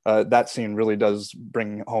that that scene really does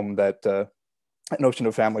bring home that notion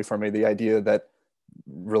of family for me, the idea that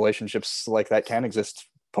relationships like that can exist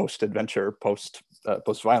post-adventure,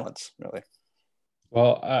 post-violence, really.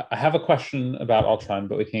 Well, I have a question about Ultron,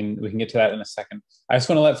 but we can get to that in a second. I just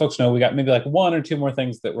want to let folks know we got maybe like one or two more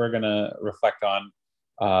things that we're going to reflect on.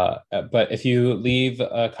 But if you leave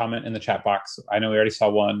a comment in the chat box, I know we already saw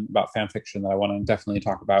one about fan fiction that I want to definitely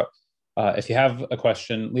talk about. If you have a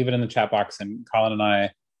question, leave it in the chat box, and Colin and I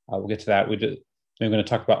will get to that. We're going to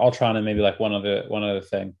talk about Ultron and maybe like one other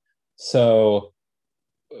thing. So,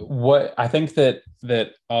 what I think that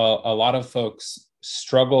a lot of folks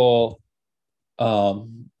struggle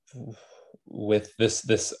with this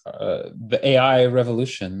the AI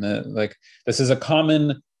revolution. Like, this is a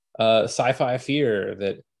common sci-fi fear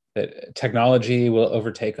that technology will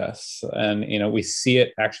overtake us, and we see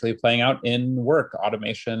it actually playing out in work,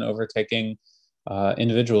 automation overtaking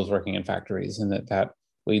individuals working in factories, and that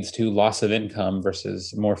leads to loss of income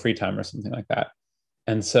versus more free time or something like that.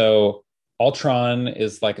 And so Ultron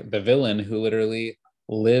is like the villain who literally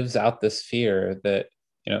lives out this fear that,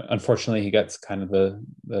 unfortunately he gets kind of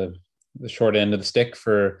the short end of the stick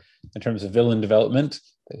in terms of villain development,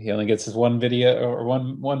 that he only gets his one video or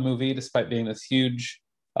one movie, despite being this huge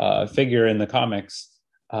figure in the comics.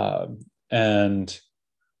 And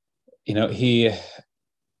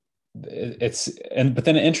but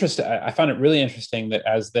then I found it really interesting that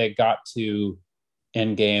as they got to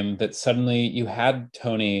Endgame, that suddenly you had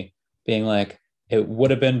Tony being like, it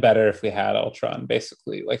would have been better if we had Ultron,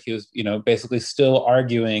 basically. Like, he was, basically still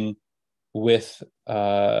arguing with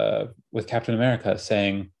Captain America,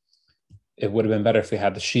 saying it would have been better if we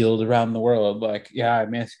had the shield around the world. Like, yeah, I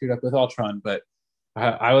may have screwed up with Ultron, but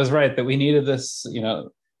I was right that we needed this,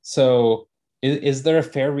 So is there a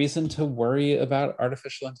fair reason to worry about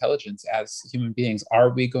artificial intelligence as human beings? Are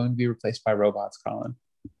we going to be replaced by robots, Colin?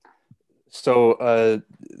 So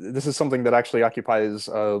this is something that actually occupies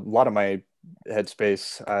a lot of my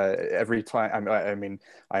headspace every time.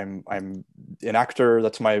 I'm an actor.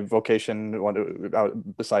 That's my vocation,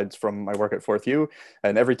 besides from my work at 4th U.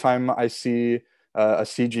 And every time I see a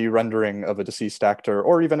CG rendering of a deceased actor,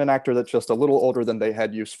 or even an actor that's just a little older than they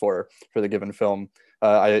had use for the given film,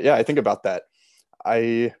 I think about that.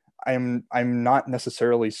 I'm not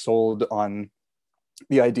necessarily sold on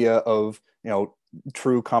the idea of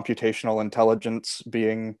true computational intelligence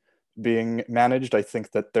being managed. I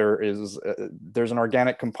think that there's an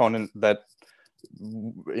organic component, that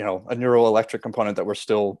a neuroelectric component, that we're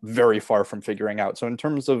still very far from figuring out. So in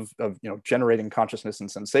terms of generating consciousness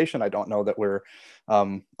and sensation, I don't know that we're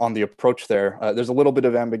on the approach there. There's a little bit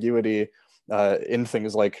of ambiguity in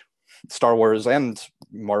things like Star Wars and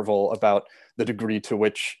Marvel about the degree to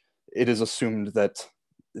which it is assumed that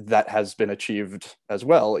has been achieved as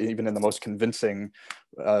well, even in the most convincing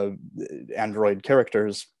android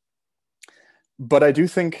characters. But I do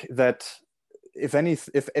think that if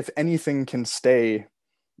anything can stay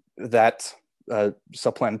that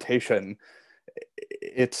supplantation,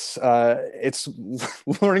 it's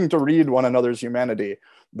learning to read one another's humanity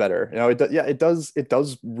better. It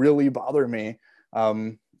does really bother me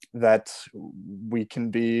that we can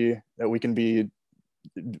be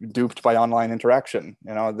duped by online interaction,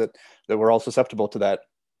 that we're all susceptible to that.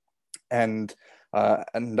 And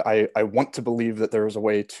I want to believe that there is a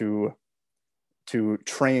way to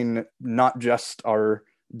train not just our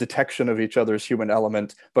detection of each other's human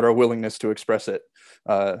element, but our willingness to express it,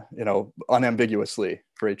 unambiguously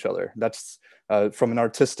for each other. That's from an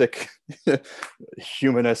artistic,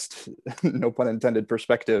 humanist, no pun intended,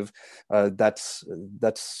 perspective. That's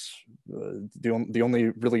the only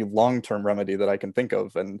really long-term remedy that I can think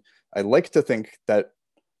of, and I like to think that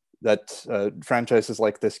franchises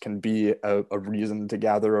like this can be a reason to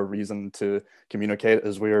gather, a reason to communicate,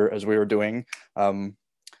 as we were doing,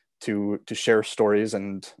 to share stories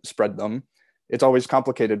and spread them. It's always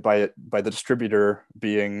complicated by the distributor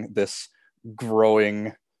being this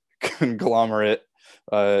growing conglomerate,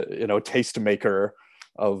 tastemaker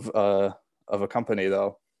of a company,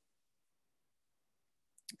 though.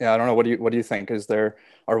 Yeah, I don't know. What do you think?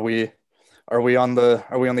 Are we on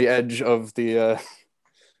the edge of the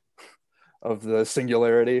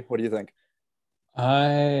singularity? What do you think?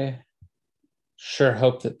 I sure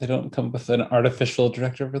hope that they don't come with an artificial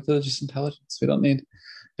director of religious intelligence. We don't need,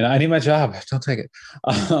 I need my job. Don't take it.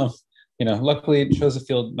 Luckily it shows a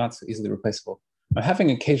field not so easily replaceable. I'm having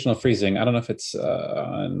occasional freezing. I don't know if it's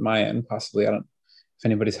on my end, possibly. I don't, if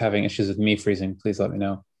anybody's having issues with me freezing, please let me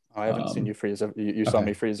know. I haven't seen you freeze. You saw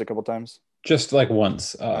me freeze a couple times? Just like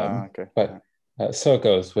once. Okay. But so it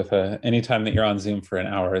goes with any time that you're on Zoom for an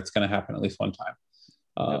hour, it's going to happen at least one time.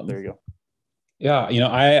 Yep, there you go. Yeah,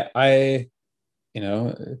 I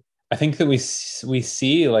think that we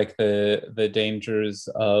see like the dangers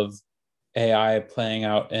of AI playing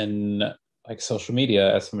out in like social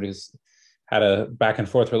media, as somebody who's had a back and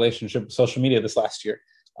forth relationship with social media this last year.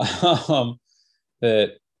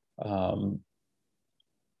 That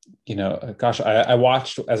I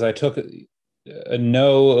watched, as I took a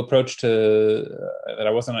no approach to that.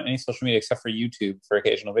 I wasn't on any social media except for YouTube for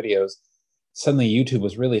occasional videos. Suddenly YouTube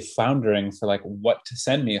was really floundering for like what to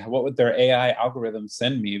send me. What would their AI algorithm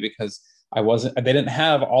send me? Because they didn't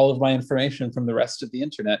have all of my information from the rest of the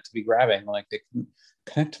internet to be grabbing. Like they couldn't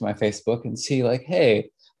connect to my Facebook and see like, hey,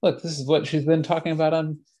 look, this is what she's been talking about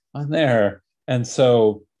on there. And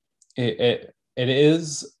so it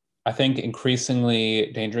is, I think,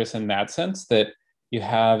 increasingly dangerous in that sense, that you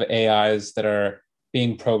have AIs that are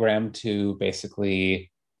being programmed to basically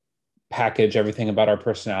package everything about our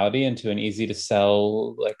personality into an easy to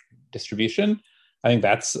sell like distribution. I think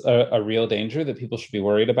that's a real danger that people should be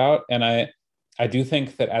worried about. And I do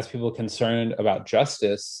think that as people are concerned about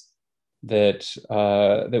justice, that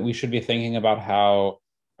we should be thinking about how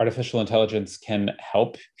artificial intelligence can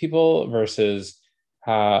help people versus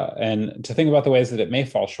and to think about the ways that it may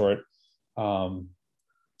fall short.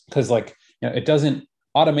 Because it doesn't,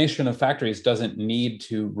 automation of factories doesn't need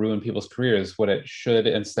to ruin people's careers. What it should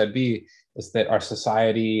instead be is that our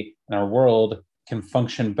society and our world can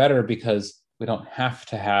function better because we don't have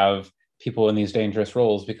to have people in these dangerous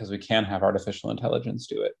roles, because we can have artificial intelligence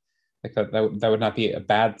do it. Like that would not be a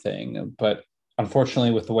bad thing. But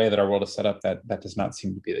unfortunately, with the way that our world is set up, that does not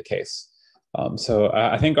seem to be the case. So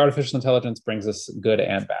I think artificial intelligence brings us good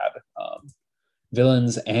and bad,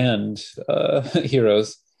 villains and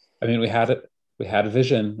heroes. I mean, we had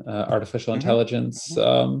vision, artificial intelligence.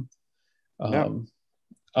 I want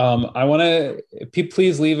to,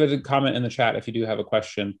 please leave a comment in the chat if you do have a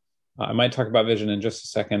question. I might talk about vision in just a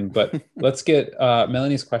second, but let's get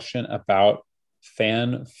Melanie's question about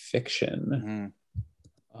fan fiction.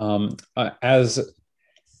 As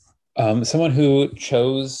someone who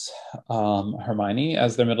chose Hermione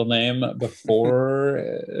as their middle name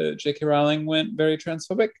before J.K. Rowling went very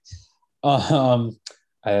transphobic, I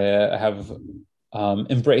have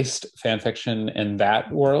embraced fan fiction in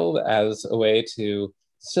that world as a way to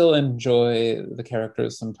still enjoy the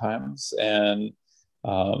characters sometimes, and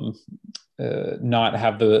not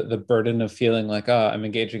have the burden of feeling like, I'm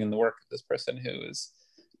engaging in the work of this person who is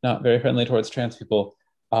not very friendly towards trans people.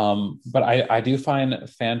 But I do find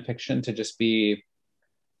fan fiction to just be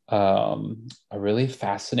a really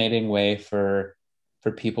fascinating way for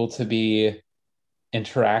people to be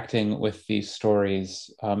interacting with these stories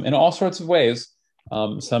in all sorts of ways.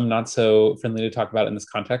 Some not so friendly to talk about in this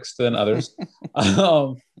context than others.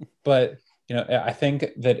 But I think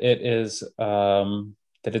that it is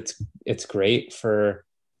that it's great for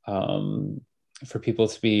people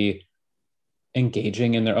to be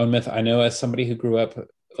engaging in their own myth. I know, as somebody who grew up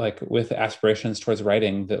like with aspirations towards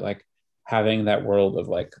writing, that like having that world of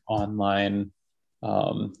like online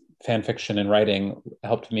fan fiction and writing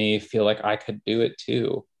helped me feel like I could do it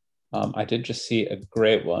too. I did just see a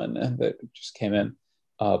great one that just came in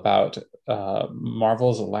about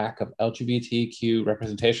Marvel's lack of LGBTQ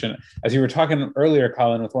representation. As you were talking earlier,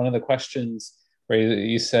 Colin, with one of the questions where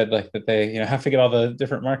you said like that they have to get all the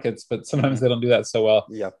different markets, but sometimes they don't do that so well.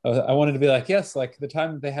 Yeah. I wanted to be like, yes, like the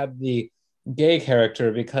time they had the gay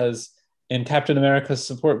character because in Captain America's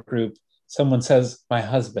support group, someone says, "My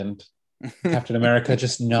husband." Captain America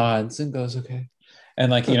just nods and goes, "Okay."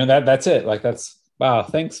 And like, that's it. Like that's wow,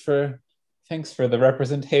 thanks for the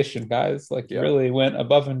representation, guys. Like you Yeah. really went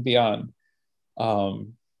above and beyond.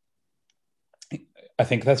 Um, I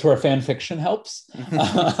think that's where fan fiction helps.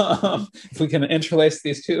 If we can interlace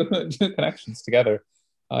these two connections together,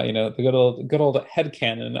 the good old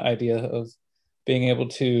headcanon idea of being able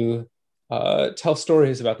to tell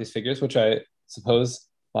stories about these figures, which I suppose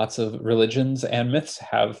lots of religions and myths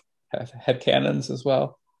have headcanons as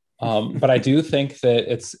well. But I do think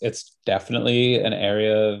that it's definitely an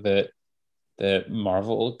area that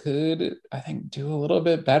Marvel could, I think, do a little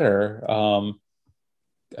bit better.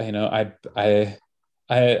 You know,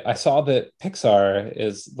 I saw that Pixar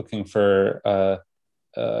is looking for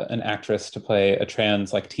an actress to play a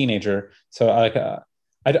trans like teenager. So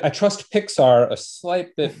I trust Pixar a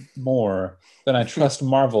slight bit more than I trust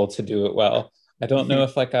Marvel to do it well. I don't know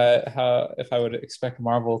if if I would expect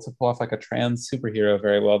Marvel to pull off like a trans superhero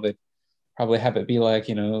very well. They'd probably have it be like,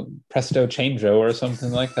 Presto Changeo or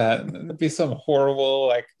something like that. And it'd be some horrible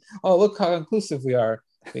like, oh, look how inclusive we are.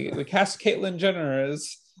 We cast Caitlyn Jenner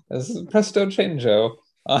as Presto Changeo.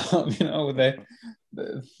 I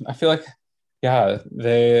feel like, yeah,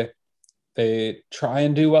 they try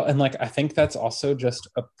and do well, and like I think that's also just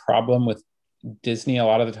a problem with Disney a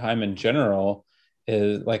lot of the time in general.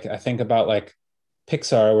 Is like I think about like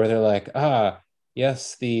Pixar where they're like,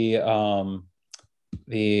 yes, the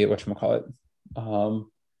whatchamacallit,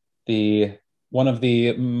 um the one of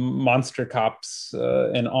the monster cops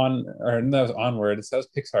in on or no, that was Onward. So that was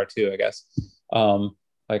Pixar too, I guess.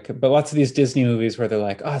 But lots of these Disney movies where they're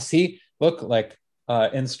like, see, look, like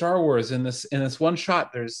in Star Wars, in this one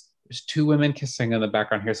shot, there's two women kissing in the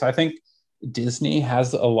background here. So I think Disney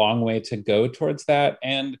has a long way to go towards that,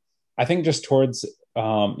 and I think just towards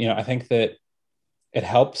I think that it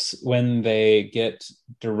helps when they get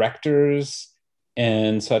directors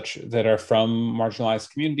and such that are from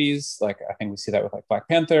marginalized communities. Like I think we see that with like Black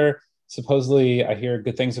Panther. Supposedly, I hear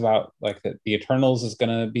good things about like that the Eternals is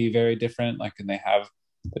going to be very different. Like, and they have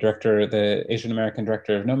the Asian American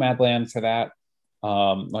director of Nomadland for that.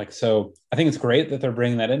 So I think it's great that they're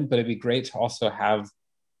bringing that in, but it'd be great to also have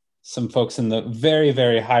some folks in the very,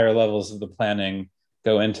 very higher levels of the planning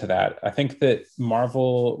go into that. I think that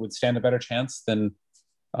Marvel would stand a better chance than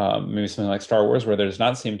maybe something like Star Wars, where there's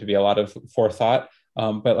not seemed to be a lot of forethought.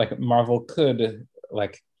 But like Marvel could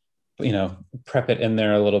like prep it in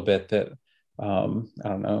there a little bit that I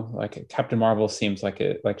don't know, like Captain Marvel seems like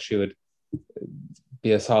she would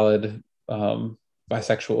be a solid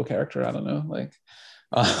bisexual character. I don't know, like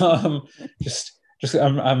um, just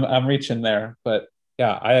I'm reaching there, but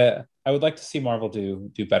yeah, I would like to see Marvel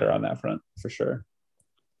do better on that front for sure.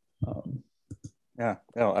 Um, Yeah,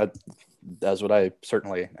 as would I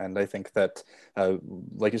certainly, and I think that,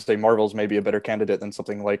 like you say, Marvel's maybe a better candidate than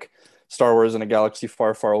something like Star Wars in a galaxy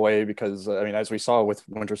far, far away. Because I mean, as we saw with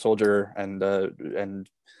Winter Soldier and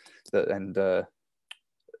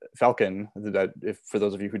Falcon, that if for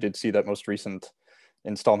those of you who did see that most recent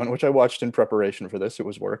installment, which I watched in preparation for this, it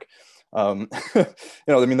was work. I mean,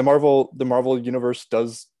 the Marvel universe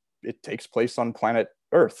it takes place on planet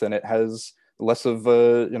Earth, and it has less of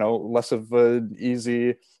a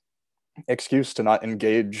easy excuse to not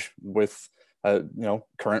engage with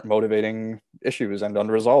current motivating issues and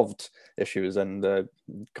unresolved issues and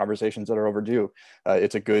conversations that are overdue.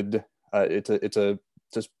 It's a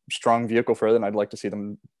strong vehicle for it, and I'd like to see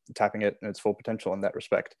them tapping it in its full potential in that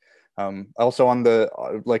respect. Also,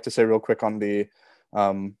 I'd like to say real quick on the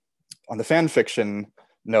fan fiction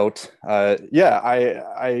note, yeah,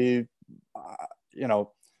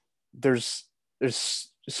 there's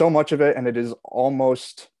so much of it, and it is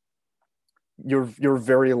almost you're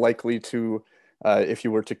very likely to, if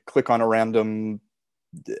you were to click on a random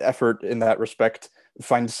effort in that respect,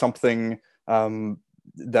 find something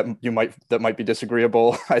that might be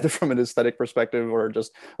disagreeable either from an aesthetic perspective or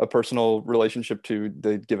just a personal relationship to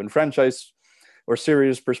the given franchise or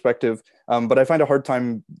series perspective. But I find a hard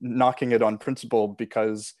time knocking it on principle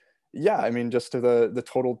because, yeah, I mean, just to the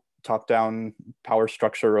total top-down power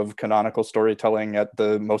structure of canonical storytelling at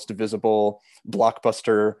the most visible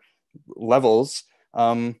blockbuster levels,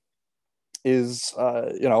 is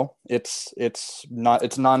it's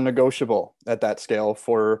non-negotiable at that scale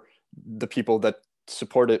for the people that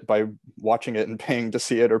support it by watching it and paying to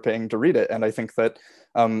see it or paying to read it. And I think that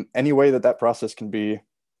any way that process can be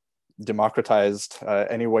democratized,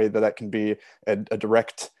 any way that can be a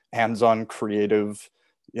direct, hands-on, creative,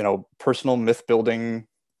 personal myth building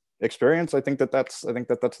experience, I think that's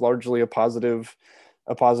largely a positive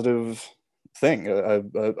thing,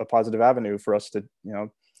 a positive avenue for us to,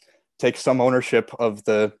 take some ownership of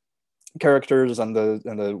the characters and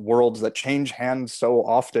the worlds that change hands so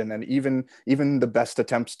often, and even the best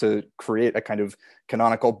attempts to create a kind of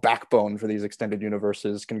canonical backbone for these extended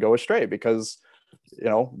universes can go astray because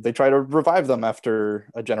they try to revive them after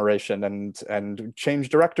a generation and change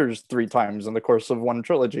directors 3 times in the course of one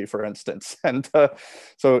trilogy, for instance. And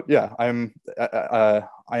so yeah, I'm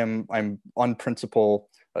on principle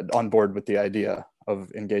on board with the idea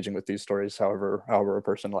of engaging with these stories however a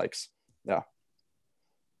person likes. Yeah.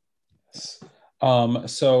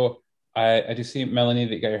 So I do see, Melanie,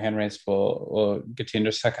 that you got your hand raised. We'll get to you in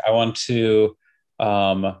just a sec. I want to,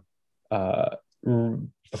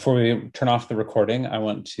 before we turn off the recording, I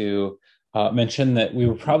want to mention that we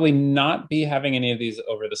will probably not be having any of these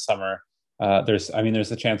over the summer. There's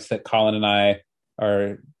a chance that Colin and I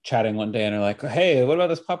are chatting one day and are like, hey, what about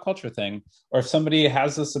this pop culture thing? Or if somebody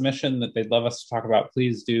has a submission that they'd love us to talk about,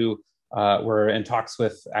 please do. We're in talks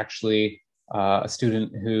with actually a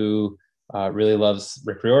student who really loves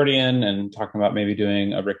Rick Riordan and talking about maybe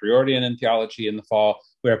doing a Rick Riordan in theology in the fall.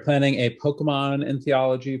 We are planning a Pokemon in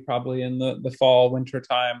theology probably in the fall, winter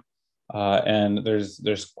time. And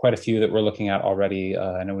there's quite a few that we're looking at already.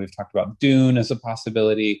 I know we've talked about Dune as a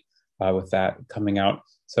possibility with that coming out.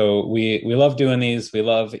 So we love doing these. We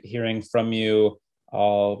love hearing from you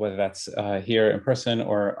all, whether that's here in person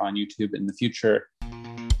or on YouTube in the future.